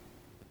that.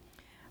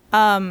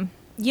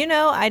 You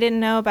know, I didn't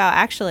know about,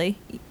 actually,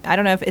 I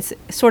don't know if it's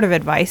sort of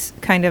advice,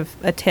 kind of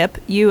a tip.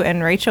 You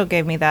and Rachel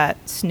gave me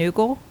that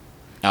snoogle.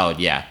 Oh,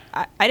 yeah.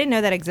 I didn't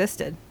know that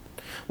existed.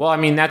 Well, I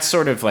mean, that's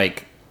sort of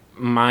like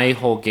my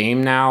whole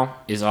game now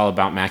is all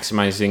about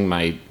maximizing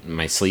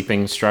my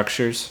sleeping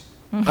structures.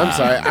 I'm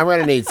sorry. I'm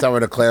going to need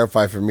someone to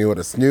clarify for me what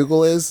a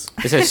snoogle is.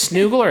 Is it a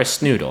snoogle or a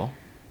snoodle?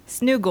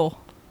 Snoogle.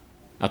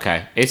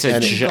 Okay. It's a...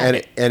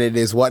 And it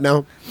is what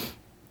now?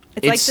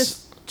 It's like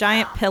this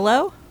giant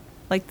pillow.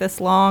 Like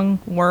this long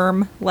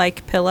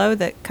worm-like pillow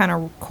that kind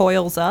of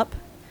coils up,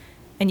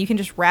 and you can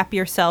just wrap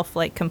yourself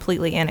like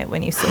completely in it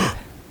when you sleep.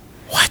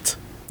 What?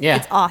 Yeah.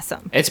 It's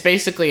awesome. It's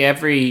basically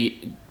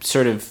every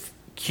sort of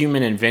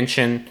human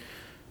invention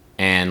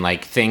and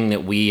like thing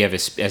that we have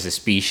as a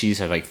species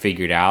have like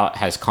figured out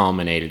has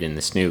culminated in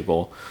the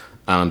snoogle,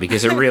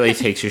 because it really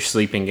takes your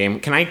sleeping game.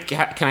 Can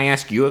I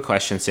ask you a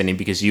question, Cindy?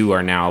 Because you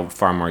are now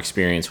far more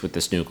experienced with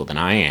the snoogle than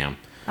I am.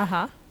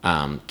 Uh-huh.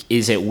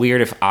 Is it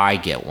weird if I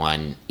get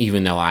one,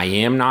 even though I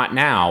am not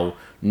now,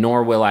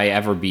 nor will I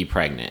ever be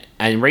pregnant?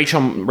 And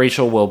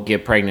Rachel will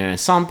get pregnant at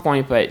some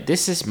point, but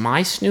this is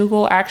my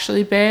snoogle,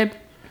 actually, babe.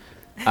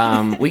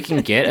 We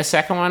can get a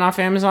second one off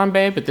Amazon,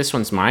 babe, but this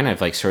one's mine.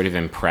 I've like sort of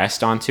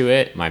impressed onto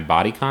it my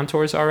body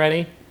contours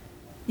already.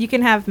 You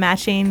can have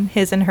matching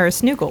his and her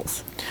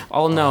snoogles.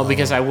 Oh, no,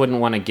 because I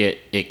wouldn't want to get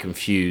it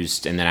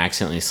confused and then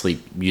accidentally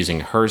sleep using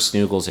her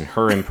snoogles and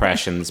her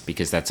impressions,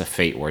 because that's a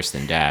fate worse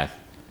than death.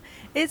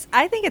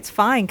 I think it's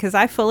fine because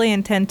I fully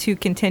intend to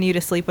continue to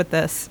sleep with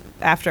this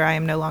after I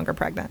am no longer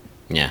pregnant.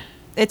 Yeah.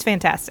 It's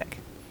fantastic.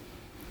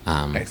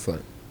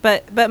 Excellent.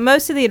 But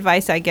most of the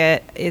advice I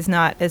get is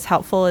not as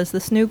helpful as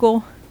the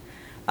snoogle.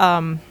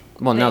 Well,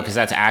 no, because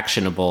that's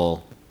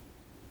actionable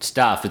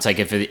stuff. It's like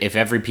if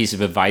every piece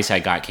of advice I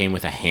got came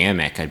with a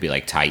hammock, I'd be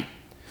like, tight.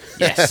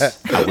 Yes,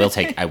 I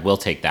will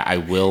take that. I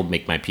will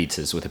make my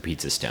pizzas with a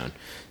pizza stone.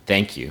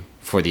 Thank you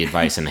for the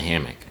advice in the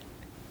hammock.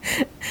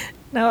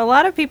 No, a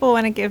lot of people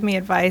want to give me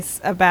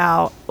advice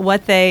about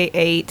what they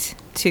ate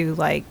to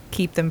like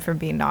keep them from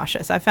being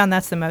nauseous. I found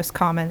that's the most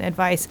common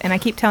advice, and I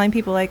keep telling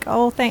people like,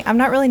 "Oh, I'm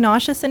not really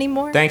nauseous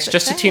anymore." Thanks.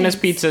 Just to Tina's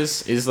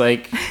Pizzas is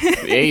like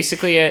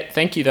basically it.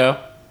 Thank you though.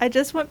 I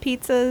just want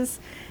pizzas,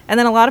 and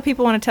then a lot of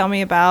people want to tell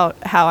me about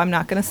how I'm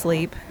not going to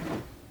sleep.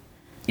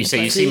 You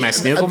say you see my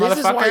snoogle,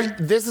 motherfucker?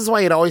 This is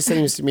why it always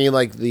seems to me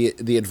like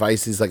the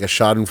advice is like a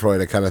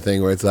Schadenfreude kind of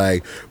thing, where it's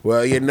like,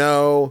 well, you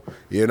know,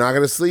 you're not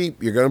going to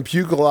sleep, you're going to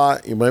puke a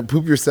lot, you might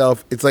poop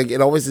yourself. It's like, it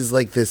always is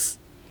like this,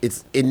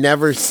 it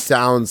never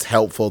sounds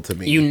helpful to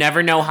me. You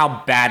never know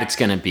how bad it's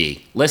going to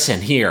be. Listen,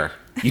 here,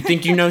 you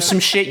think you know some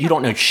shit? You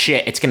don't know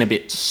shit. It's going to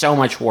be so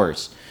much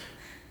worse.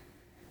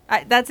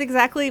 That's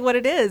exactly what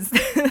it is.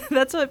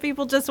 That's what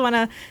people just want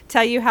to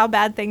tell you how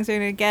bad things are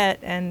going to get,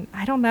 and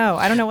I don't know.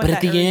 I don't know what. But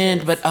at the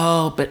end, but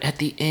at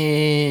the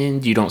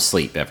end, you don't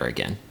sleep ever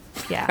again.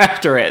 Yeah.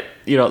 After it,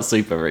 you don't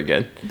sleep ever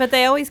again. But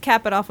they always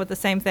cap it off with the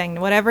same thing.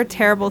 Whatever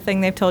terrible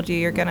thing they've told you,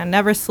 you're going to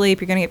never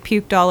sleep. You're going to get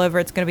puked all over.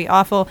 It's going to be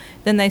awful.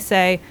 Then they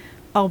say,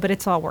 "Oh, but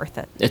it's all worth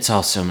it." It's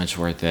all so much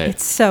worth it.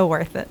 It's so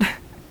worth it.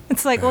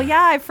 It's like, well,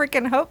 yeah, I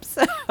freaking hope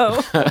so.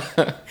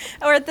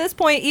 Or at this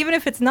point, even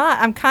if it's not,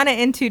 I'm kind of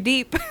in too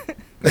deep.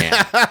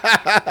 Yeah.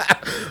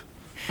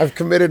 I've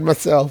committed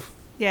myself.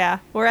 Yeah,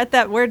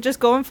 we're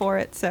just going for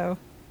it. So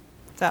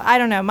I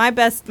don't know. My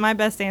best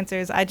answer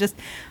is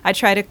I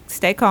try to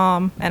stay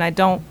calm, and I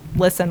don't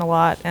listen a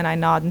lot, and I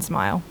nod and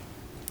smile.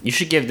 You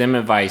should give them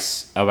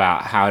advice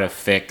about how to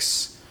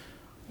fix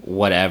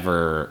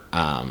whatever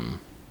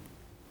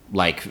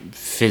like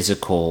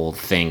physical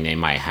thing they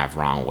might have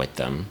wrong with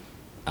them.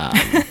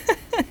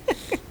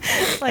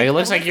 Like, it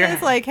looks like you're.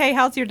 It's like, hey,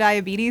 how's your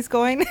diabetes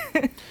going?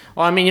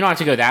 Well, I mean, you don't have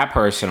to go that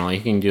personal.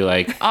 You can do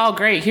like, oh,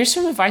 great. Here's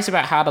some advice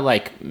about how to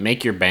like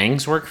make your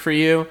bangs work for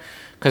you,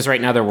 because right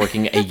now they're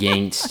working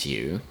against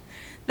you.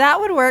 That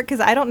would work because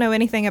I don't know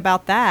anything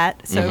about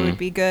that, so it would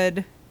be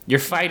good. You're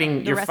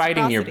fighting. You're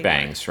fighting your reciprocity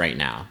bangs right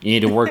now. You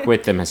need to work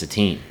with them as a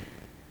team.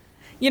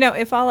 You know,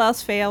 if all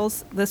else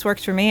fails, this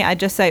works for me. I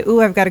just say,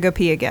 "Ooh, I've got to go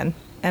pee again,"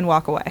 and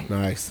walk away.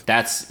 Nice.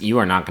 You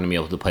are not going to be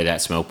able to play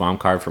that smoke bomb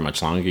card for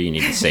much longer. You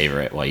need to savor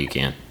it while you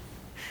can.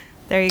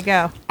 There you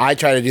go. I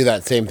try to do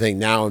that same thing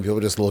now, and people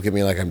just look at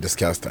me like I'm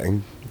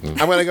disgusting. I'm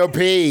gonna go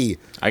pee.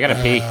 I got to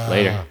pee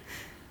later.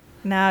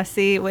 Now,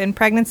 see, in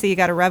pregnancy, you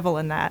got to revel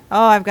in that.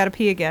 Oh, I've got to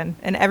pee again,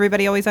 and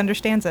everybody always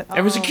understands it.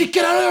 Everyone's like,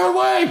 get out of our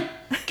way!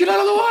 Get out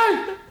of the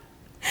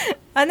way!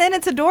 And then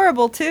it's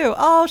adorable too.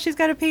 Oh, she's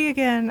got to pee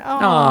again. Oh,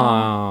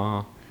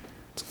 Aww.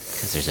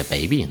 Because there's a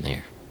baby in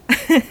there.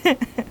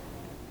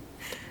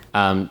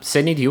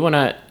 Sydney,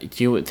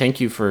 thank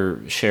you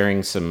for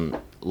shedding some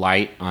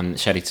light on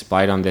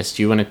this.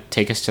 Do you want to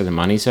take us to the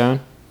money zone?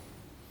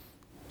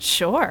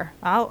 sure.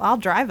 I'll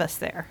drive us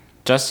there.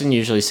 Justin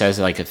usually says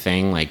like a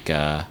thing like,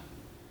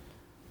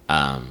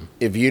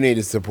 If you need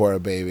to support a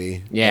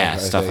baby. yeah, I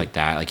stuff think. like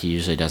that. Like he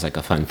usually does like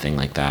a fun thing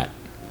like that.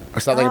 Or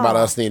something about Oh.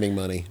 us needing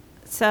money.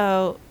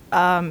 So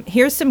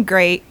here's some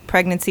great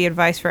pregnancy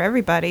advice for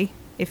everybody.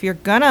 If you're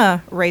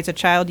gonna raise a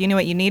child, you know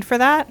what you need for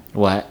that?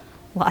 What?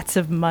 Lots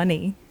of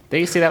money. There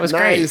you see, that was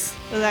Nice.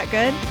 Was that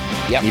good?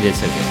 great. You did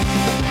so good.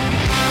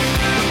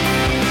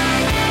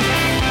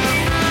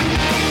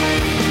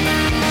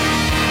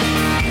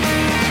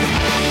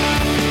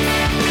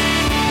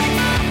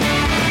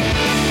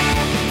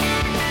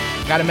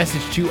 Got a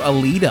message to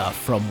Alita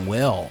from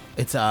Will.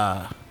 It's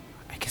I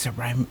guess a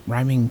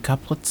rhyming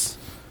couplets,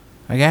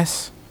 I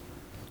guess.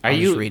 I'll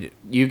just read it.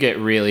 You get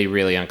really,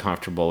 really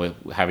uncomfortable with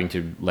having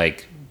to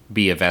like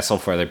be a vessel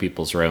for other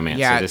people's romance.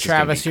 Yeah, so this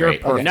Travis, is gonna be you're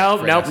great. perfect Nope,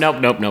 for nope, this. nope,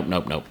 nope, nope,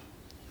 nope, nope.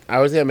 I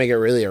was going to make it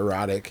really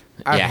erotic.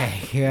 Okay,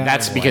 yeah,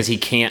 That's boy. because he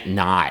can't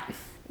not.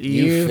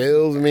 You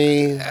filled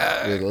me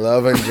with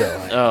love and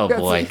joy. Oh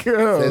boy,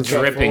 Since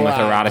dripping with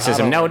before I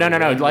eroticism. No.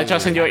 Let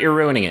Justin do it. You're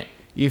ruining it.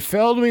 You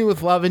filled me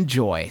with love and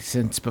joy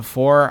since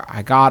before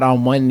I got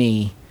on one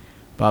knee.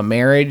 But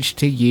marriage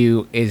to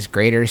you is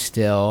greater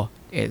still.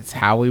 It's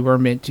how we were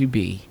meant to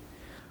be.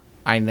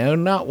 I know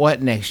not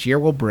what next year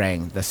will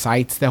bring, the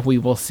sights that we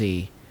will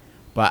see.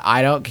 But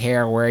I don't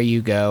care where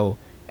you go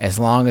as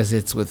long as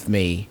it's with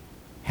me.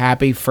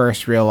 Happy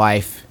first real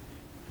life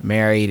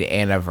married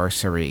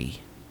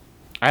anniversary.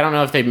 I don't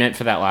know if they meant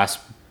for that last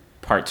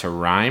part to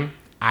rhyme.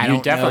 I You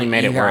don't definitely know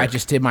made it either. work. I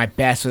just did my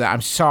best with it.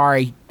 I'm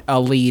sorry,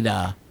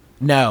 Alita.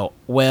 No,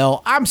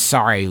 Will. I'm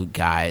sorry,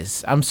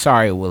 guys. I'm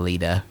sorry,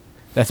 Willita.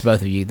 That's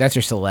both of you. That's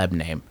your celeb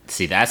name.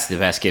 See, that's the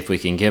best gift we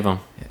can give him.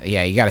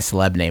 Yeah, you got a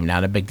celeb name now.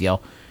 No big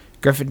deal.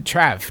 Griffin,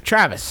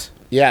 Travis.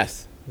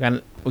 Yes.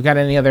 We got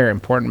any other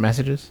important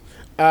messages?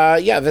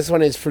 Yeah, this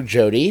one is for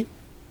Jody.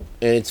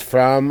 And it's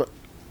from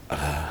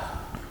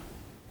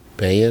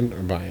Bayan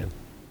or Bayan?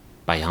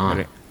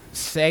 Bayan.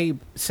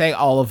 Say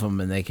all of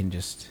them, and they can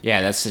just.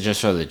 Yeah, that's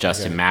just sort of the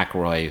Justin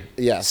McElroy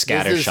Yes.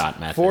 scatter this is shot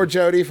method. For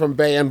Jody from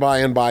Bayan.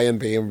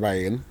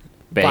 Bacon.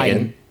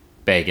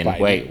 Biden.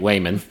 Wait,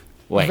 Wayman.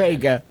 Wait.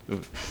 Vega.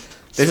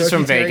 This is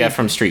from Secretary- Vega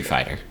from Street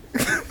Fighter.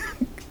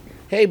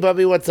 Hey,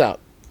 Bubby, what's up?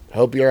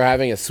 Hope you're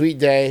having a sweet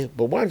day,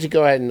 but why don't you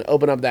go ahead and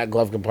open up that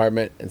glove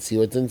compartment and see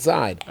what's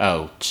inside?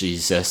 Oh,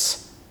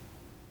 Jesus.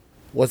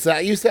 What's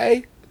that you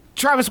say?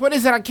 Travis, what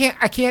is it? I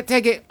can't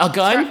take it. A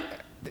gun?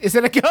 Is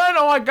it a gun?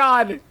 Oh my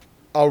God.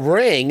 A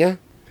ring?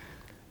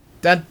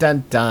 Dun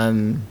dun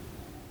dun.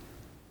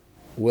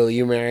 Will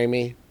you marry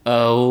me?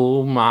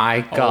 Oh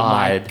my God.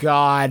 Oh my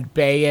God,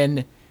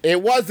 Bayan.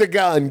 It was a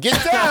gun. Get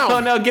down! Oh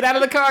no, get out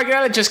of the car, get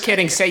out of Just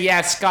kidding. Say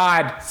yes,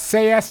 God.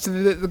 Say yes to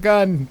the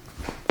gun.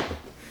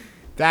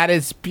 That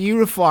is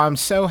beautiful. I'm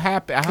so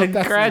happy. I hope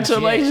that's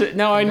Congratulations. legit.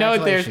 No, I know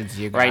there's Congratulations,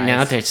 you right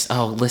now guys. there's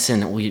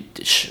listen, we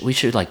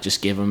should like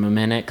just give him a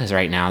minute cuz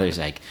right now there's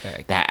like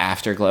that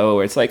afterglow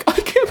where it's like I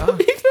can't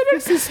believe that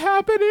This is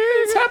happening.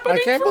 it's happening.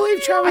 I can't for believe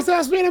you. Travis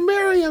asked me to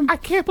marry him. I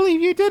can't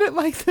believe you did it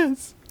like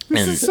this. This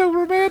And- is so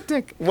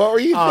romantic. What were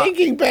you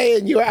thinking,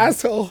 Bayan, you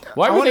asshole?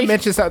 Why I were want they to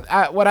mention something.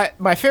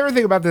 My favorite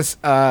thing about this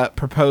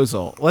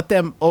proposal.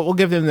 We'll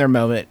give them their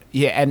moment.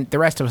 Yeah, and the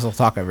rest of us will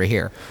talk over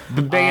here.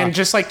 Ban,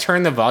 just like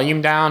turn the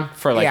volume down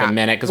for like yeah. a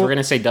minute because Well- we're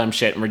gonna say dumb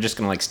shit and we're just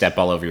gonna like step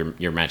all over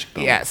your magic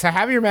moment. Yeah, so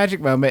have your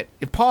magic moment,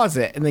 pause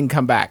it, and then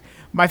come back.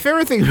 My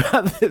favorite thing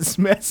about this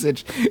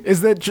message is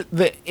that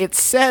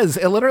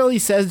it literally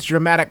says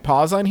dramatic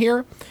pause on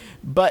here,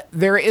 but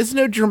there is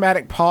no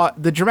dramatic pause.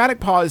 The dramatic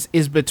pause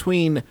is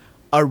between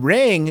a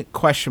ring ?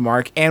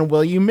 And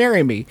will you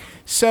marry me?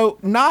 So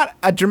not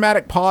a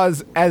dramatic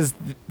pause as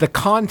the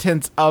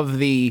contents of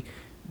the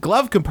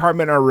glove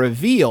compartment are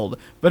revealed,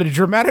 but a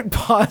dramatic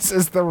pause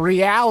as the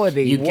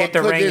reality. You What get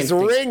the could ring. this and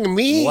think, ring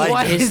mean?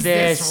 What is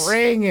this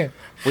ring?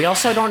 We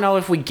also don't know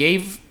if we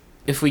gave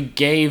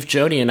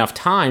Jody enough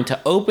time to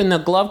open the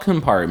glove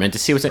compartment to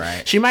see what's in.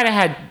 Right. She might have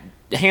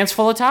had hands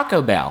full of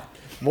Taco Bell.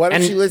 What if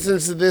And- she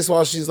listens to this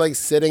while she's like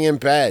sitting in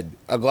bed?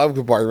 A glove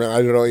compartment.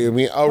 I don't know what you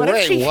mean. Oh, What if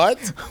wait, she- what?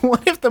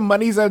 What if the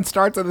money zone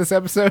starts on this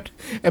episode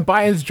and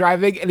Bayon's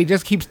driving and he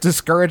just keeps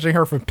discouraging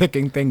her from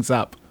picking things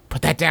up?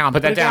 Put that down.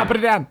 Put that down. Put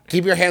it down.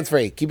 Keep your hands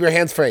free. Keep your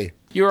hands free.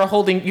 You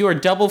are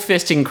double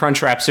fisting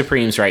Crunchwrap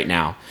Supremes right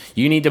now.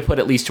 You need to put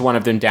at least one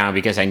of them down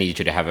because I need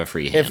you to have a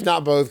free hand. If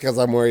not both, because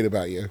I'm worried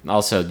about you.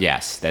 Also,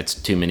 yes, that's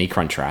too many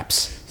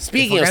Crunchwraps.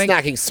 Speaking If of we're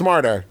gonna- snacking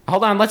smarter,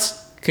 Hold on,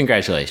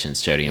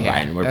 congratulations, Jody and Yeah,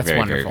 Brian. We're that's very,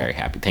 wonderful. very, very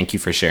happy. Thank you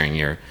for sharing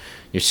your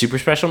super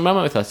special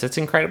moment with us. That's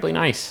incredibly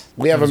nice.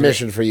 we have a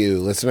mission for you,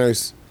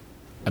 listeners.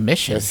 A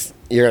mission.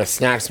 You're going to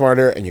snack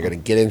smarter and you're going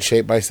to get in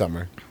shape by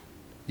summer.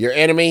 Your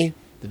enemy,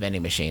 The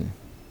vending machine.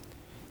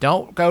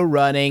 Don't go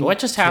running. What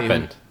just to-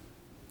 happened?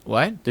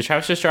 What? Did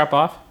Travis just drop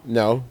off?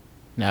 no.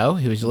 No,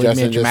 he was leaving me a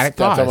Justin just dramatic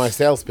stepped on my pause.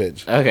 sales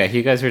pitch. Okay,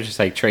 you guys were just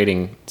like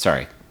trading.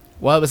 Sorry.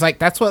 Well, it was like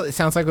that's what it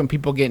sounds like when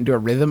people get into a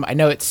rhythm. I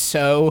know it's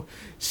so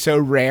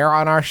rare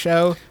on our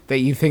show that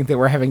you think that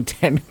we're having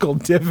technical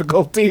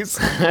difficulties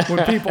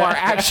when people are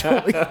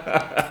actually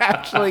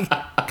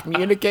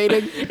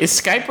communicating. Is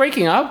Skype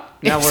breaking up?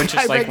 No, Is we're Skype just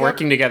like breaking up?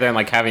 working together and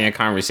like having a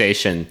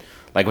conversation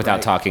like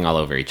without talking all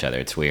over each other.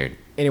 It's weird.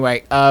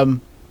 Anyway,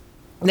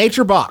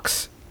 Nature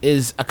Box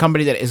is a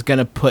company that is going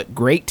to put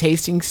great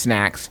tasting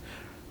snacks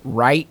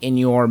right in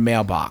your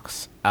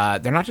mailbox.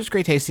 They're not just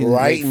great tasting.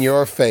 Right in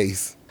your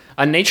face.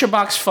 A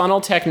NatureBox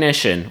funnel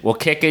technician will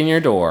kick in your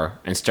door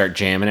and start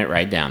jamming it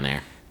right down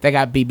there. They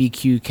got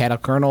BBQ kettle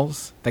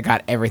kernels. They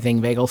got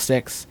everything bagel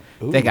sticks.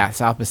 They got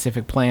South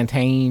Pacific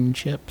plantain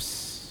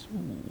chips.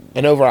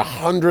 And over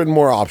 100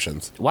 more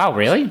options. Wow,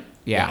 really?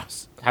 Yeah.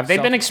 Have they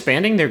So- been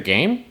expanding their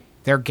game?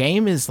 Their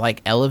game is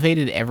like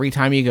elevated every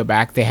time you go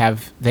back.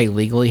 They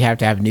legally have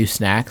to have new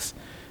snacks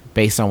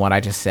based on what I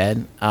just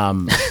said.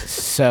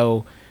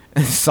 So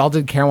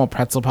salted caramel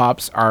pretzel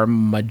pops are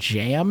my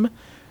jam.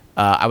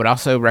 I would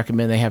also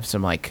recommend they have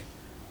some like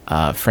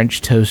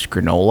French toast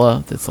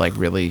granola that's like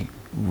really,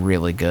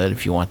 really good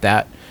if you want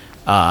that.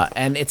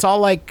 And it's all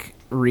like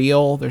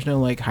real. There's no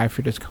like high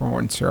fructose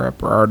corn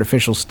syrup or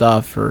artificial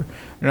stuff, or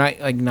they're not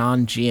like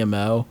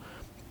non-GMO.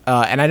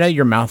 And I know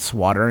your mouth's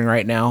watering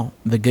right now.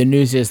 The good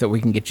news is that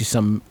we can get you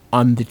some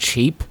on the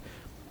cheap.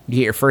 You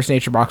get your first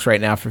Nature Box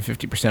right now for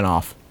 50%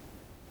 off.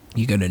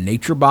 You go to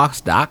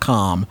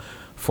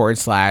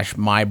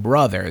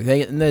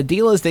naturebox.com/mybrother. And the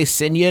deal is they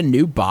send you a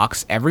new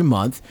box every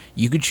month.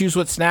 You can choose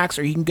what snacks,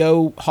 or you can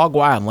go hog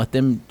wild and let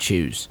them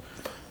choose.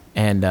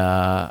 And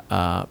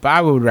but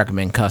I would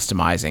recommend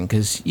customizing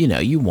because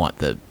you want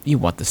the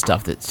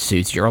stuff that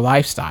suits your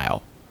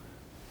lifestyle.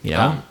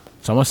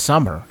 It's almost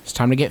summer. It's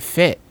time to get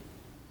fit.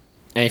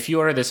 And if you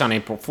order this on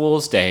April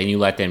Fool's Day and you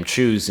let them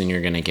choose, then you're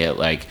going to get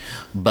like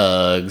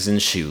bugs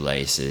and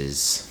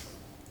shoelaces.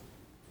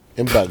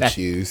 And bug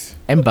shoes.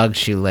 And bug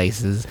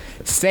shoelaces.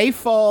 Stay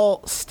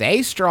full,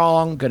 stay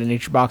strong. Go to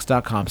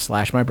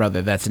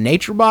naturebox.com/mybrother. That's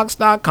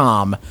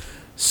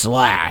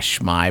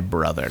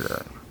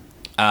naturebox.com/mybrother.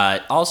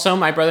 Also,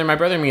 My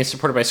Brother Me is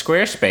supported by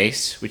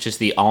Squarespace, which is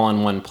the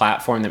all-in-one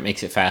platform that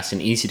makes it fast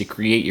and easy to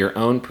create your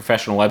own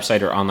professional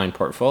website or online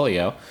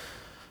portfolio.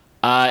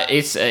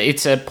 It's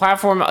a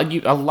platform.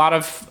 A lot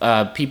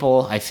of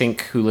people, I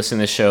think, who listen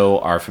to the show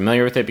are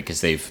familiar with it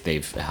because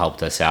they've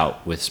helped us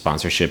out with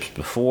sponsorships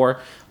before.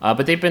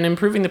 But they've been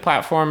improving the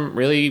platform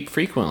really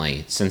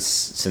frequently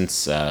since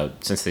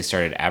they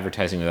started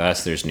advertising with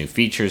us. There's new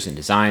features and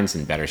designs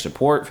and better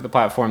support for the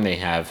platform. They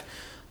have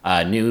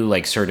new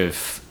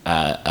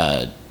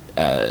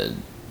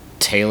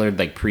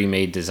tailored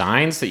pre-made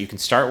designs that you can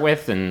start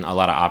with, and a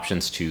lot of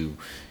options to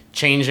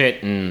change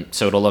it, and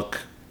so it'll look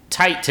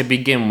tight to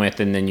begin with,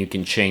 and then you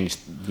can change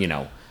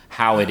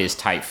how it is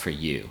tight for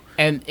you.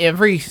 And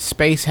every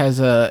space has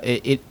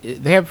they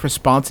have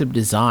responsive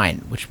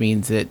design, which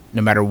means that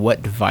no matter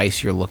what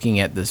device you're looking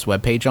at this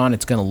webpage on,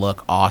 it's going to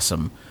look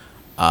awesome.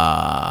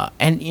 And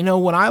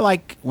when I'm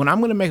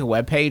going to make a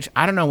webpage,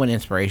 I don't know when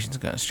inspiration's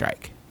going to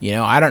strike.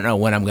 I don't know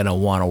when I'm going to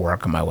want to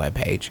work on my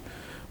webpage.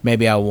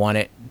 Maybe I want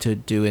it to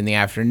do in the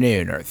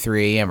afternoon or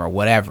 3 a.m. or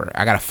whatever.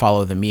 I got to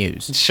follow the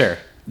muse. Sure.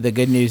 The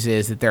good news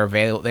is that they're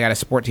available. They got a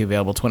support team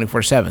available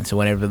 24/7. So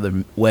whenever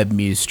the web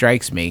muse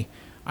strikes me,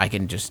 I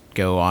can just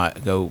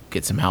go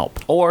get some help.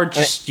 Or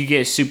just you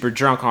get super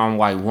drunk on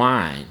white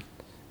wine,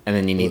 and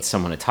then you need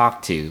someone to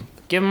talk to.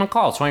 Give them a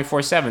call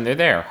 24/7. They're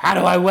there. How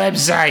do I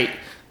website?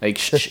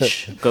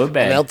 Shh, go to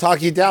bed. And they'll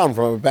talk you down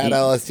from a bad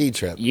LSD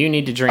trip. You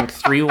need to drink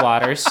 3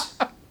 waters.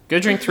 Go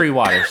drink 3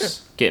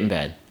 waters. Get in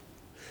bed.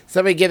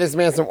 Somebody get this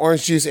man some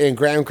orange juice and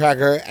graham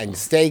cracker and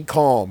stay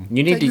calm.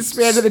 You need Take this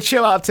man to the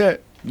chill out tent.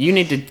 You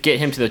need to get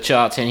him to the chill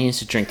out tent. He needs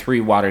to drink 3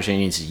 waters and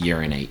he needs to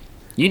urinate.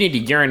 You need to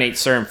urinate,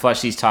 sir, and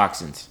flush these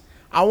toxins.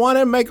 I want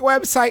to make a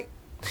website.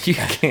 You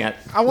can't.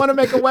 I want to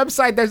make a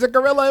website. There's a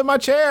gorilla in my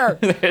chair.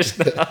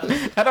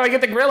 How do I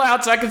get the grill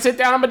out so I can sit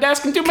down on my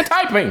desk and do my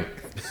typing?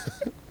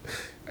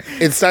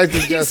 It starts to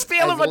He's just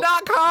stealing my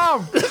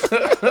 .com.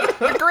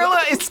 The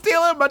gorilla is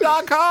stealing my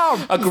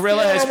 .com. A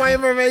gorilla all is my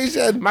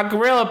information. my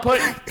gorilla put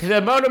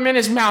the modem in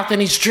his mouth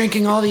and he's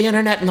drinking all the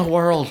internet in the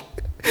world.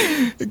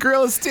 The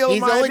gorilla's stealing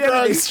He's my only growing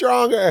identity.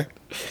 stronger.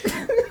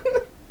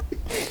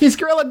 He's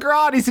Gorilla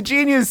Grodd. He's a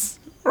genius.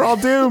 We're all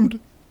doomed.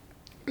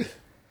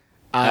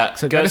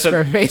 So go to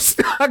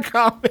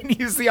squarespace.com and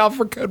use the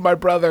offer code my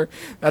brother.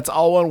 That's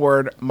all one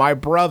word. My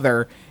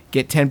brother.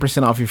 Get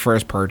 10% off your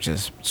first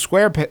purchase.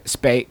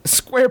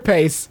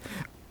 Squarespace.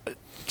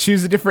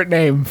 Choose a different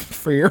name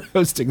for your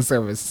hosting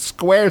service.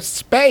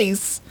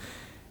 Squarespace.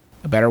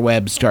 A better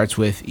web starts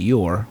with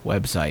your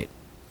website.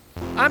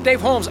 I'm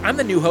Dave Holmes. I'm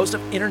the new host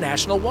of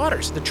International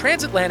Waters, the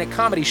transatlantic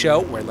comedy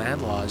show where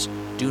land laws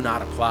do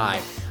not apply.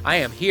 I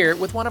am here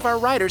with one of our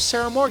writers,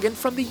 Sarah Morgan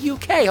from the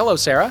UK. Hello,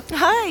 Sarah.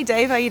 Hi,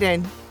 Dave. How you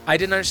doing? I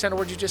didn't understand a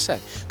word you just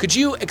said. Could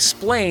you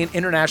explain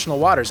International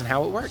Waters and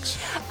how it works?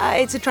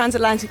 It's a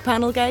transatlantic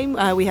panel game.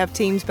 We have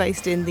teams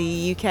based in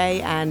the UK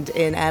and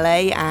in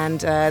LA,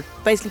 and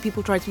basically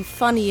people try to be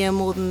funnier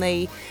more than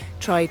they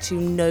try to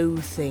know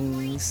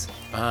things.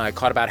 I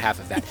caught about half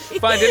of that.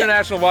 Find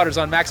International Waters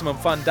on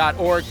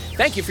MaximumFun.org.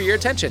 Thank you for your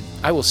attention.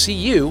 I will see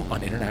you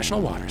on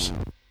International Waters.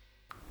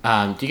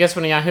 Do you guys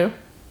want a Yahoo?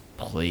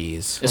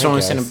 Please. This one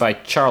was sent in by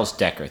Charles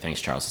Decker.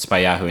 Thanks, Charles. It's by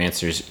Yahoo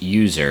Answers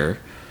user.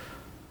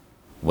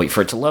 Wait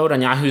for it to load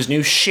on Yahoo's new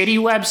shitty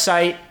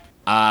website.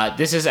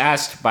 This is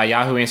asked by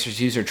Yahoo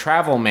Answers user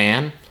Travel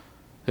Man,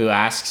 who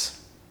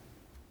asks,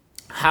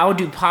 how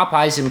do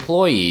Popeye's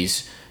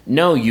employees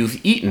know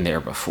you've eaten there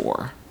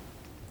before?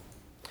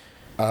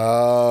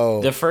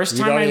 Oh. The first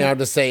you time don't even have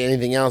to say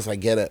anything else. I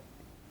get it.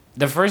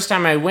 The first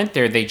time I went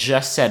there, they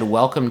just said,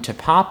 welcome to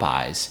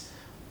Popeyes.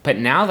 But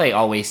now they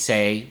always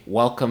say,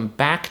 welcome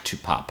back to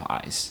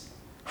Popeyes.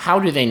 How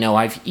do they know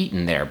I've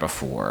eaten there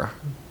before?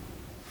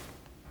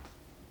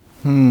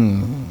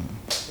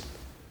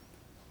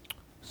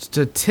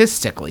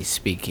 Statistically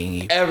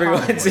speaking,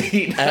 Everyone's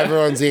eaten.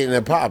 Everyone's eating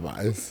at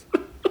Popeyes.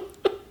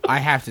 I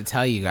have to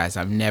tell you guys,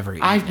 I've never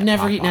eaten I've at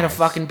never eaten at a Popeyes.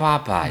 fucking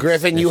Popeyes.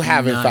 Griffin, you There's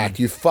have, in none. fact.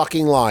 You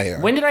fucking liar.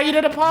 When did I eat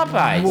at a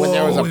Popeyes? When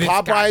there was a Whoa, this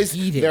got Popeyes,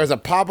 heated. there was a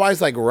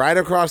Popeyes like right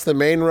across the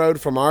main road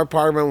from our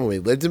apartment when we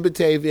lived in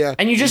Batavia.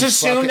 And you just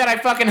assumed that I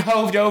fucking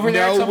hoved over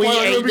there at No, some we point?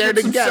 Like, ate let me there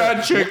get some together.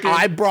 side chicken.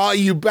 I brought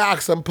you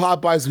back some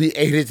Popeyes. We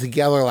ate it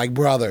together like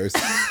brothers.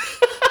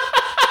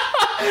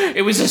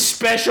 It was a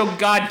special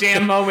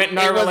goddamn moment in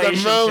our It was a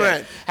relationship.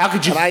 moment. How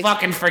could you And I-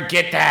 fucking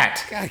forget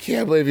that? I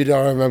can't believe you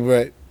don't remember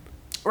it.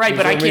 Right,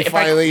 but I When we can't.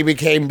 finally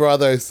became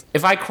brothers.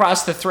 If I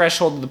cross the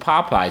threshold of the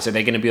Popeyes, are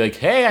they going to be like,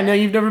 "Hey, I know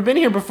you've never been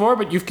here before,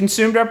 but you've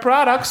consumed our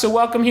products, so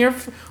welcome here,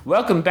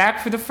 welcome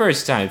back for the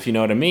first time." If you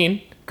know what I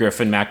mean.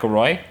 Griffin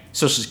McElroy,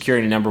 Social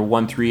Security number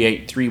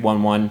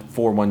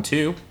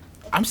 138311412.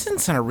 I'm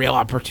sensing a real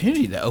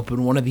opportunity to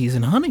open one of these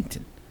in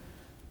Huntington.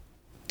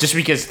 Just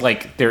because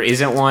like there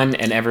isn't one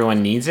and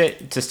everyone needs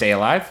it to stay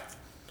alive.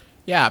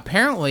 Yeah,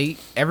 apparently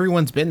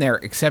everyone's been there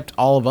except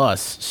all of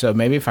us. So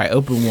maybe if I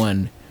open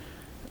one,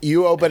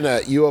 You open a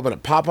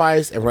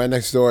Popeyes and right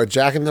next door a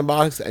Jack in the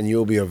Box, and you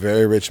will be a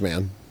very rich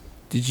man.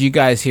 did you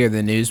guys hear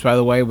the news? By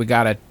the way, we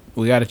got a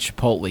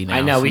Chipotle now.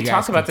 I know so we you guys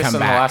talked can about this come in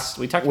the back. last.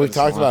 We talked. We've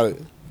talked about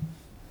it.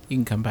 You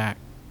can come back.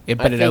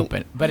 But it think-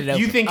 opened. But it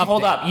opened. You think?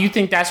 Hold Update. up. You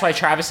think that's why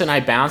Travis and I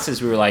bounced?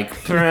 As we were like,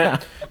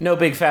 no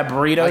big fat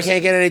burritos. I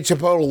can't get any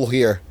Chipotle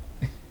here.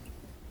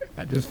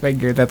 I just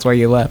figured that's why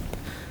you left.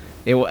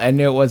 I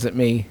knew it wasn't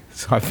me,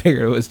 so I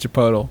figured it was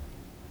Chipotle.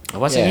 It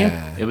wasn't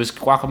Yeah. you. It was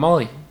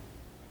guacamole.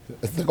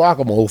 It's the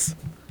guacamoles.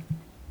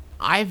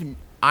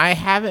 I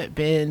haven't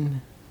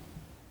been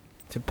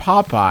to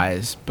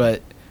Popeyes,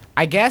 but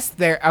I guess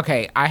they're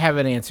okay. I have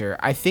an answer.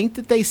 I think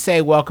that they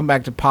say welcome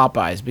back to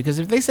Popeyes because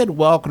if they said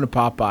welcome to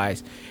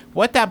Popeyes,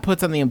 what that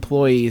puts on the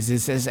employees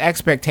is this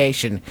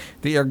expectation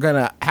that you're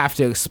gonna have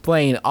to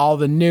explain all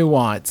the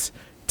nuance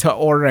to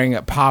ordering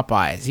at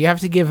Popeyes. You have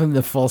to give them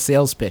the full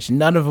sales pitch.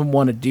 None of them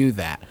want to do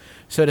that.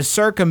 So to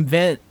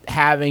circumvent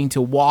having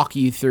to walk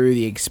you through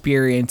the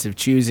experience of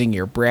choosing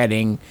your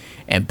breading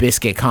and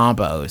biscuit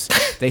combos,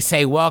 they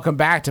say welcome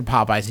back to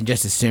Popeyes and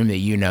just assume that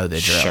you know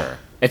the drill. Sure.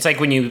 It's like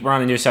when you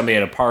run into somebody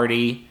at a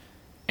party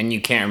and you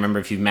can't remember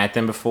if you've met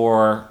them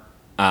before,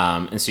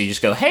 and so you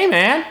just go, "Hey,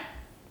 man,"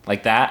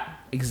 like that.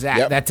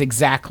 Exactly. Yep. That's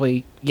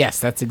exactly. Yes,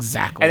 that's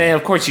exactly. And then,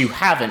 of course, you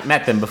haven't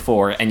met them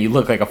before, and you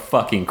look like a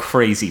fucking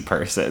crazy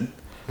person.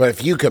 But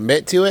if you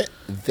commit to it,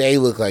 they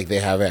look like they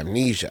have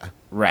amnesia.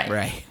 Right.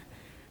 right.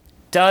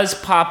 Does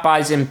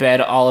Popeyes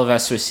embed all of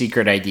us with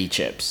secret ID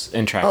chips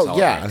and tracks Oh, all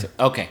yeah. of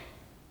our okay.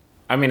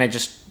 I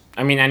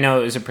know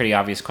it was a pretty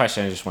obvious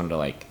question. I just wanted to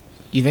like,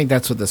 You think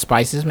that's what the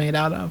spice is made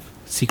out of?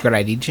 Secret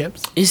ID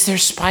chips? is there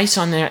spice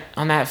on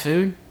that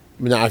food?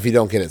 Now, if you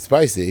don't get it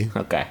spicy,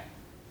 Okay.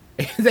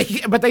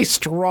 But they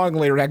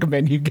strongly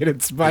recommend you get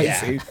it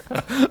spicy.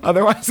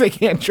 Otherwise, they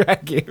can't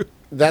track you.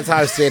 that's how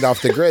I stayed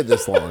off the grid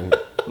this long.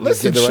 Listen,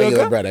 Just did the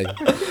sugar. regular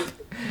breading.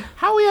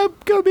 How are we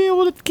gonna be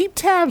able to keep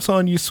tabs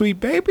on you, sweet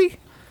baby?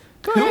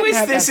 Go ahead Who and is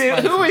have that this?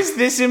 spicy. Who is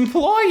this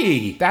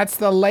employee? That's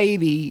the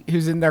lady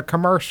who's in their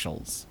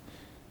commercials.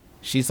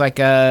 She's like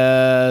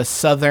a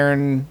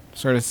southern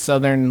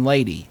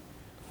lady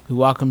who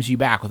welcomes you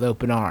back with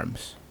open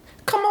arms.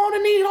 Come on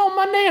and eat on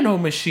my nano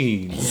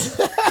machines.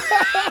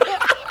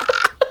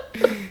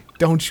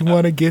 Don't you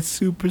want to get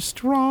super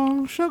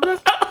strong, sugar?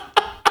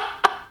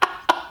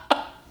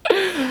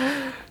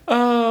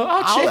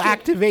 I'll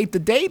activate the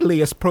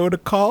Daedalus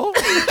protocol.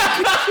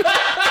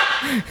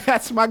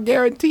 That's my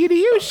guarantee to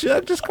you,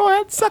 Shug. Just go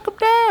ahead and suck them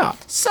down.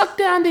 Suck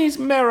down these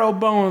marrow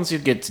bones. You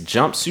get to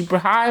jump super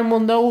high and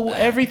we'll know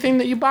everything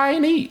that you buy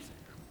and eat.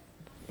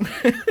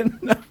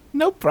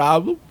 No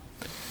problem.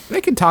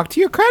 They can talk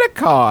to your credit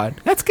card.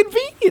 That's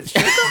convenient,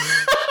 Sugar.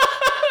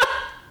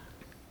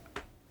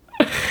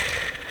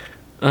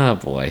 Oh,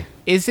 boy.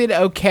 Is it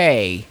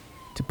okay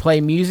to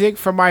play music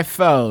from my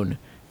phone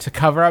to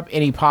cover up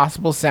any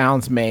possible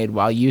sounds made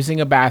while using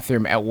a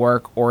bathroom at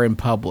work or in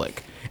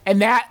public?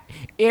 And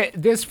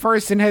this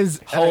person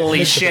has...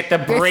 Holy shit, the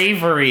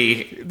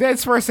bravery.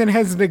 This person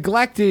has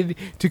neglected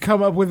to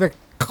come up with a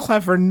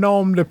clever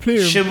nom de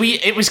plume.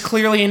 It was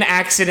clearly an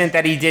accident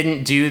that he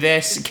didn't do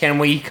this. Can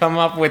we come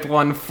up with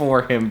one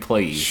for him,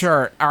 please?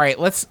 Sure. All right,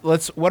 let's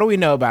what do we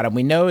know about him?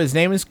 We know his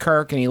name is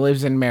Kirk and he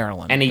lives in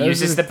Maryland. And he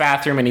uses the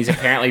bathroom and he's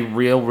apparently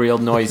real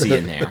noisy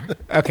in there.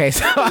 Okay,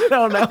 so I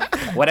don't know.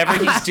 Whatever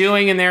he's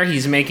doing in there,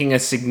 he's making a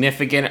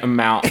significant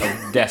amount of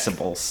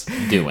decibels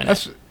doing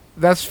it.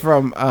 That's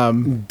from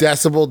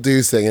Decibel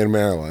Deucing in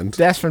Maryland.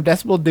 That's from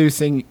Decibel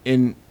Deucing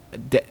in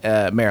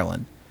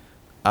Maryland.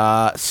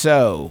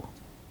 So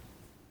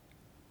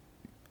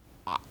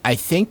I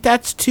think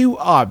that's too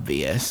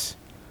obvious.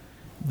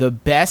 The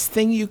best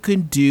thing you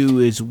can do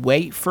is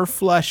wait for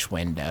flush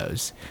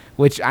windows,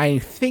 which I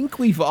think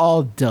we've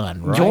all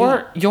done,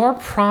 right? Your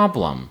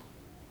problem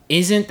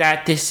isn't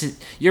that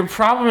your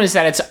problem is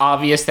that it's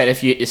obvious that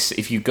if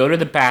you go to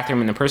the bathroom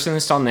and the person in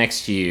the stall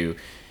next to you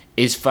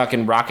is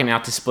fucking rocking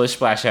out to Splish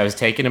Splash, I was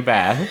taking a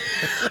bath,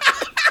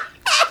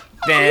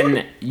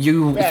 then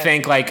you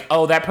think like,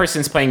 oh, that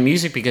person's playing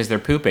music because they're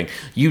pooping.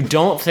 You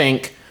don't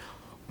think,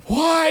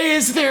 why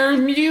is there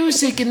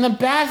music in the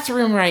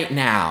bathroom right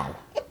now?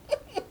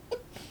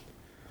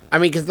 I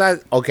mean,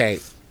 because okay,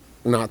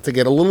 not to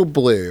get a little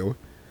blue,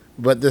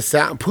 but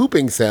the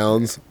pooping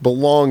sounds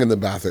belong in the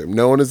bathroom.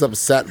 No one is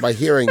upset by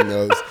hearing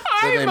those.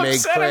 So they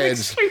make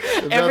cringe.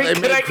 They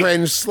make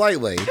cringe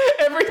slightly.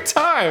 Every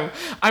time.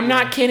 I'm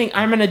not kidding.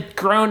 I'm a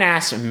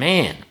grown-ass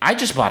man. I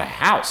just bought a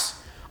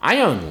house. I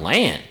own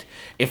land.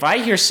 If I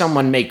hear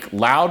someone make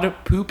loud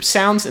poop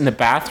sounds in the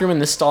bathroom in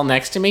the stall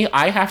next to me,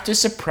 I have to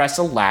suppress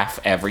a laugh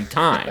every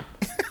time.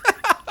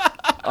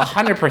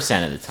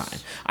 100% of the time.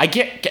 I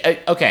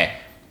get... Okay.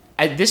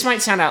 This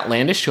might sound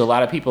outlandish to a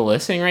lot of people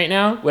listening right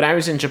now. When I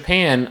was in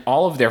Japan,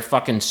 all of their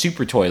fucking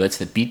super toilets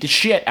that beat the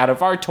shit out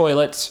of our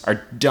toilets, our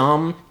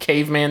dumb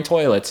caveman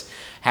toilets,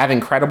 have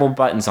incredible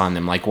buttons on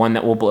them, like one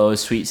that will blow a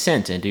sweet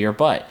scent into your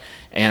butt,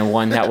 and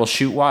one that will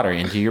shoot water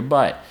into your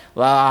butt. A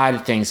lot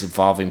of things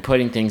involving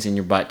putting things in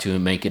your butt to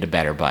make it a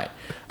better butt.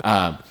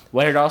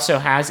 What it also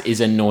has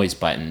is a noise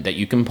button that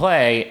you can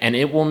play, and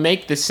it will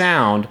make the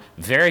sound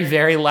very,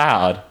 very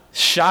loud,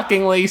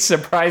 shockingly,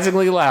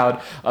 surprisingly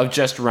loud, of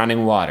just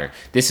running water.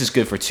 This is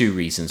good for two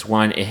reasons.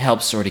 One, it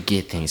helps sort of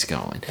get things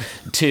going.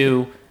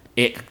 Two,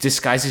 it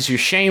disguises your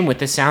shame with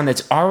the sound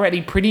that's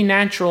already pretty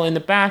natural in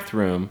the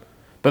bathroom,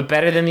 but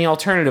better than the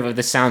alternative of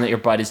the sound that your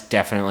butt is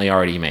definitely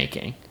already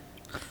making.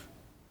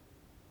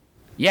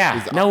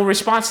 Yeah, no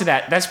response to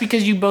that. That's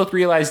because you both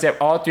realize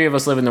that all three of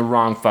us live in the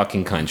wrong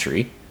fucking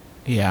country.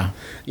 Yeah.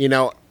 You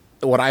know,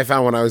 what I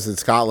found when I was in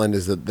Scotland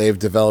is that they've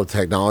developed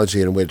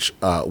technology in which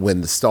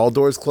when the stall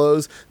doors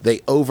close,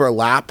 they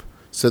overlap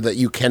so that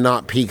you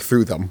cannot peek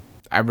through them.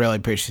 I really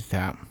appreciate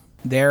that.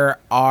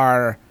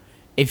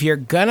 If you're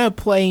gonna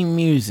play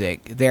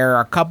music, there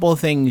are a couple of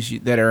things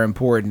that are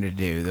important to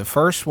do. The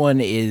first one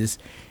is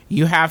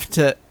you have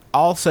to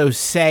also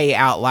say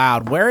out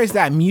loud, where is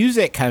that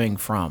music coming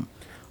from?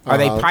 Are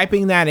they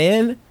piping that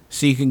in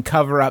so you can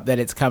cover up that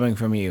it's coming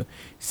from you?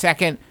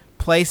 Second,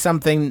 play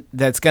something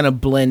that's going to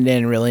blend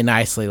in really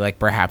nicely, like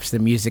perhaps the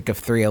music of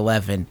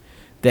 311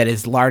 that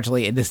is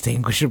largely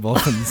indistinguishable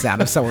from the sound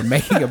of someone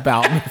making a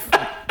bowel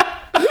movement.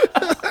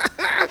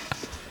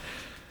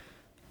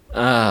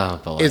 Oh,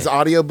 boy. Is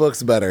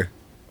audiobooks better?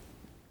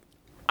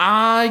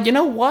 You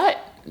know what?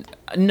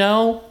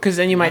 No, because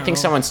then you might think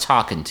someone's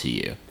talking to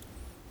you.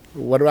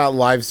 What about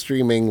live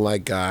streaming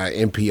like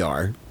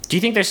NPR? Do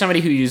you think there's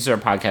somebody who uses our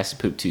podcast to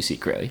poop too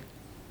secretly?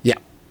 Yeah.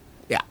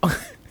 Yeah.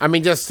 I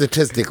mean, just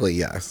statistically,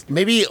 yes.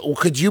 Maybe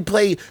could you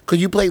play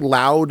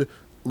loud,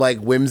 like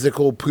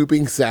whimsical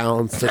pooping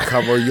sounds to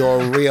cover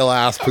your real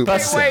ass pooping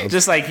sounds?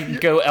 Just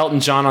like go Elton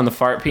John on the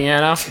fart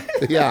piano.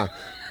 Yeah.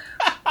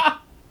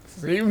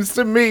 Seems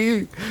to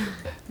me.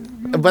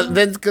 But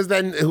then, because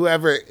then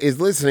whoever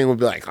is listening will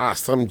be like,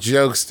 some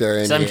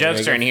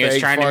jokester in here is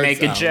trying to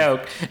make a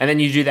joke, and then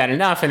you do that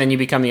enough, and then you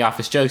become the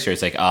office jokester.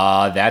 It's like,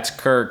 that's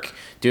Kirk.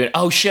 Dude,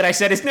 oh shit, I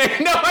said his name.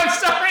 No, I'm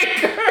sorry,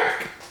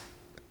 Kirk.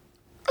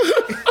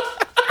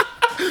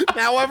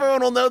 Now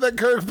everyone will know that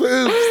Kirk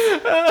poops.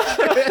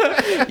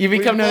 You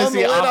become known as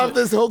the off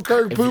this whole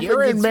Kirk pooping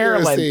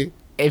conspiracy.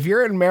 If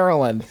you're in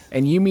Maryland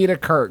and you meet a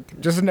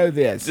Kirk, just know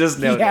this.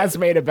 He has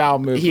made a bowel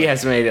movement. He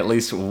has made at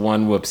least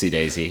one whoopsie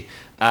daisy.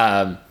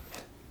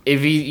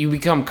 if you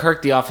become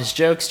Kirk the Office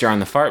jokester on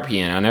the fart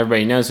piano, and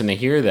everybody knows when they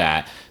hear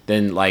that,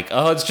 then like,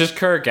 oh, it's just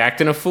Kirk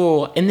acting a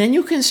fool, and then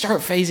you can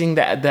start phasing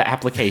the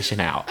application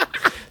out.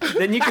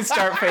 Then you can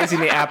start phasing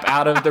the app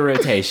out of the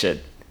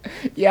rotation.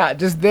 Yeah,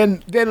 just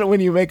then when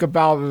you make a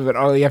ballad of it,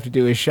 all you have to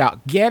do is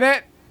shout, "Get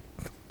it?"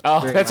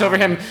 Oh, that's over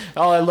him.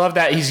 Oh, I love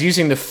that. He's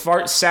using the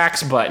fart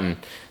sax button.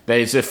 That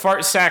is a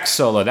fart sax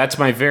solo. That's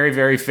my very,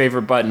 very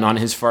favorite button on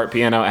his fart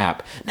piano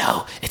app.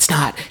 No, it's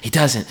not. He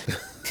doesn't.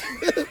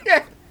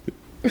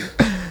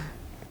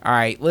 All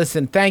right,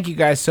 listen, thank you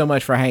guys so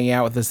much for hanging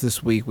out with us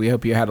this week. We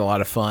hope you had a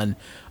lot of fun.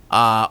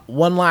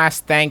 One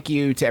last thank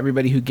you to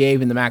everybody who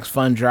gave in the Max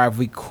Fun Drive.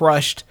 We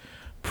crushed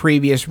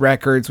previous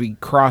records.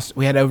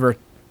 We had over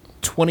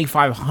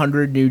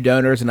 2,500 new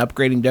donors and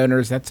upgrading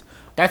donors. That's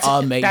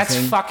amazing.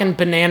 That's fucking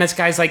bananas,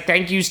 guys. Like,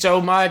 thank you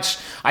so much.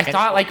 I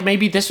thought like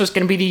maybe this was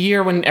going to be the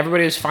year when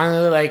everybody was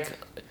finally like,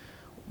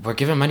 we're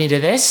giving money to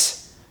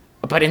this?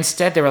 But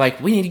instead they were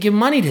like, we need to give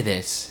money to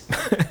this.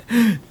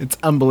 It's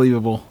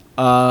unbelievable.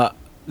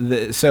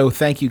 So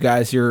thank you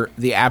guys. You're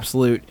the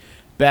absolute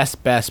best.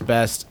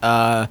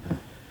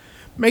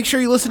 Make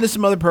sure you listen to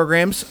some other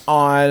programs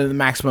on the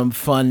Maximum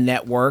Fun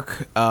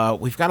Network.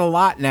 We've got a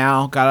lot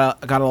now. Got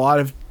a lot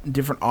of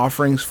different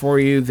offerings for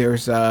you.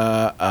 There's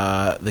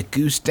the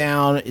Goose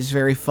Down is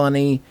very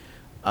funny.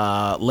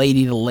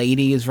 Lady to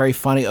Lady is very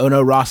funny. Oh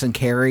No, Ross and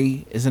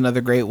Carrie is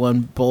another great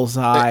one.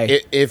 Bullseye.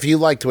 If you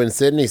liked when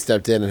Sydney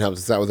stepped in and helped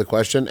us out with a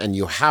question, and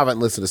you haven't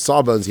listened to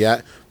Sawbones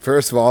yet,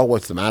 first of all,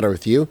 what's the matter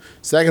with you?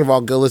 Second of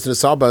all, go listen to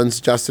Sawbones.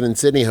 Justin and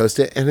Sydney host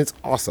it, and it's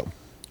awesome.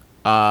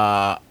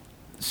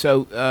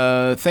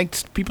 So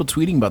thanks to people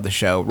tweeting about the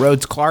show.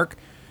 Rhodes Clark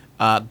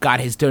got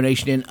his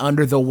donation in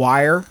under the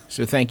wire,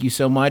 so thank you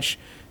so much.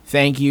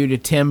 Thank you to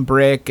Tim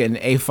Brick and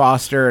A.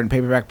 Foster and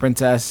Paperback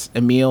Princess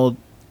Emile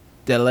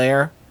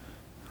Delaire.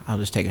 I'll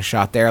just take a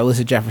shot there.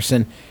 Alyssa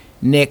Jefferson,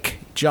 Nick,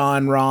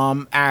 John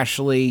Rom,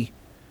 Ashley,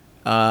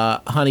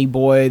 Honey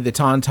Boy, the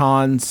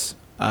Tauntauns,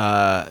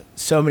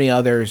 so many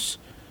others.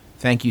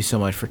 Thank you so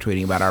much for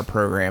tweeting about our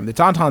program. The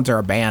Tauntauns are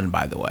a band,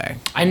 by the way.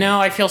 I know.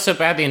 I feel so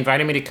bad. They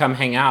invited me to come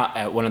hang out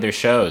at one of their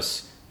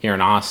shows here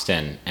in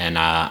Austin, and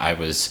I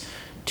was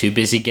too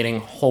busy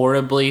getting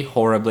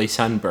horribly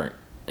sunburnt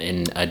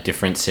in a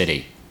different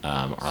city,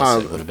 or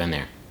else it would have been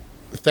there.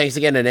 Thanks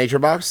again to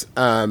NatureBox.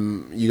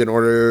 You can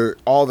order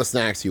all the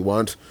snacks you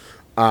want,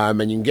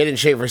 and you can get in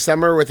shape for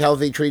summer with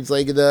healthy treats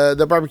like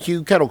the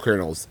barbecue kettle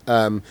kernels.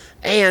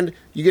 And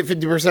you get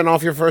 50%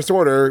 off your first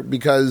order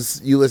because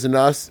you listen to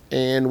us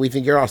and we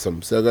think you're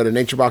awesome. So go to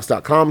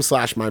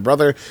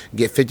naturebox.com/mybrother,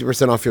 get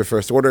 50% off your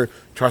first order.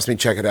 Trust me,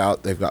 check it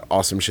out. They've got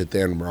awesome shit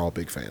there, and we're all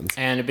big fans.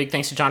 And a big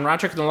thanks to John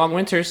Roderick and the Long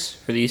Winters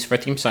for the use of our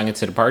theme song.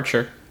 It's a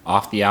departure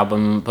off the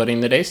album Putting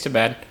the Days to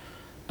Bed.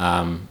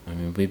 I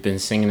mean, we've been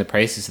singing the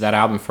praises of that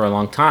album for a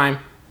long time,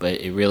 but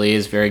it really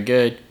is very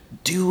good.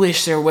 Do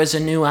wish there was a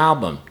new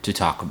album to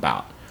talk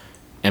about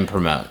and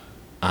promote.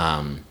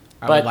 I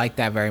would like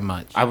that very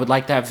much. I would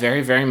like that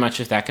very, very much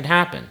if that could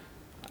happen.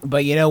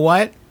 But you know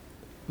what?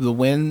 The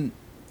wind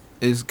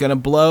is going to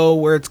blow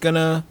where it's going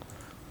to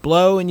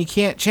blow, and you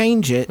can't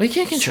change it. We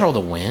can't control the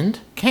wind.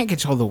 Can't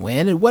control the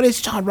wind. And what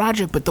is John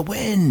Roderick but the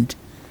wind?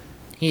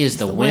 He is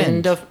the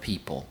wind of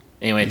people.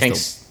 Anyway,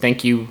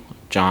 thank you,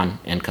 John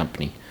and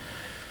company.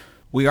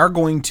 We are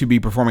going to be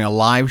performing a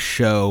live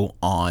show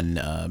on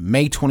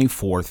May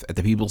 24th at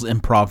the People's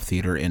Improv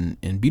Theater in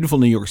beautiful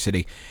New York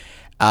City.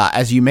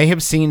 As you may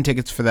have seen,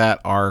 tickets for that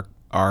are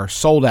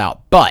sold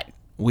out, but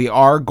we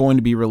are going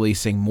to be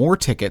releasing more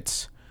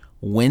tickets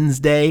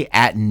Wednesday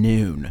at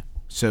noon.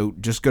 So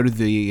just go to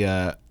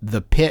the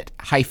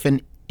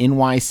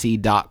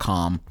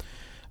pit-nyc.com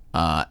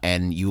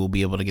and you will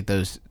be able to get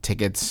those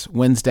tickets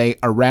Wednesday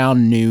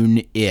around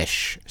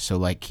noon-ish. So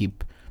like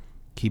keep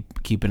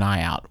an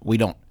eye out. We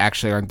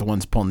aren't the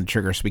ones pulling the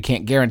trigger, so we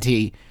can't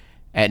guarantee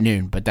at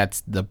noon, but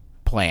that's the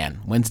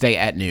plan. Wednesday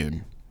at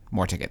noon.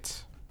 More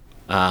tickets.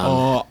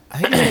 I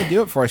think I'm going to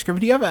do it for us.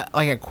 Griffin, do you have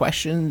a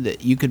question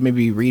that you could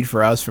maybe read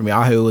for us from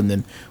Yahoo, and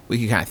then we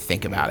could kind of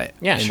think about it?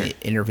 Yeah, sure. The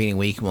intervening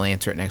week, and we'll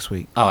answer it next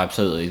week. Oh,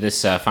 absolutely.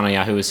 This final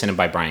Yahoo is sent in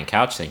by Brian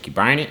Couch. Thank you,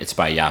 Brian. It's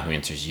by Yahoo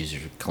Answers user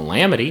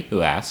Calamity,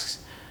 who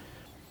asks,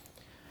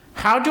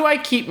 how do I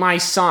keep my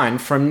son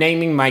from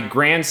naming my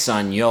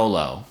grandson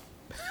YOLO?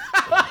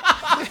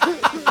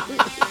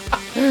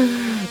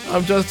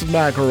 I'm Justin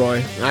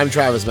McElroy. I'm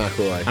Travis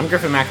McElroy. I'm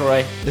Griffin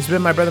McElroy. This has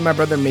been My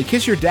Brother and Me.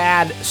 Kiss your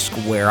dad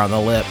square on the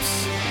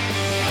lips.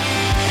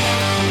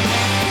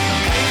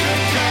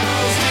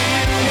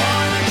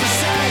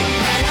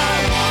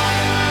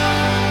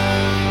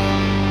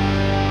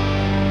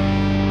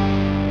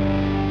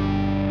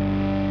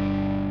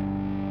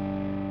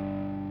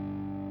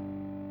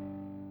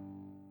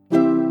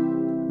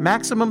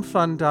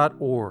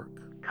 MaximumFun.org.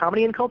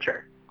 Comedy and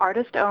culture.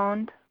 Artist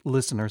owned.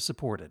 Listener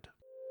supported.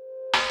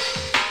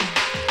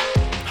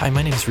 Hi,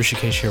 my name is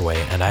Rishikesh Hirway,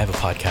 and I have a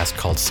podcast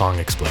called Song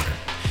Exploder.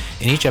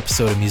 In each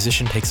episode, a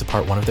musician takes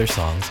apart one of their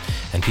songs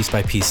and piece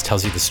by piece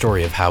tells you the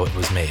story of how it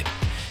was made.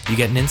 You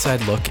get an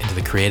inside look into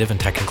the creative and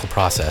technical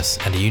process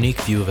and a unique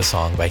view of a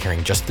song by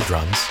hearing just the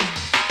drums,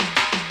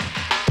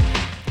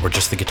 or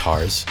just the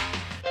guitars,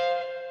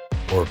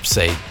 or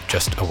say,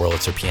 just a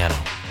Wurlitzer piano.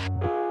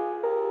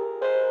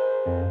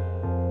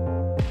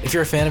 If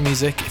you're a fan of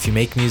music, if you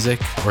make music,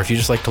 or if you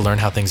just like to learn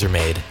how things are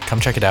made, come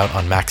check it out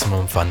on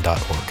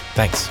MaximumFun.org.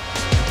 Thanks.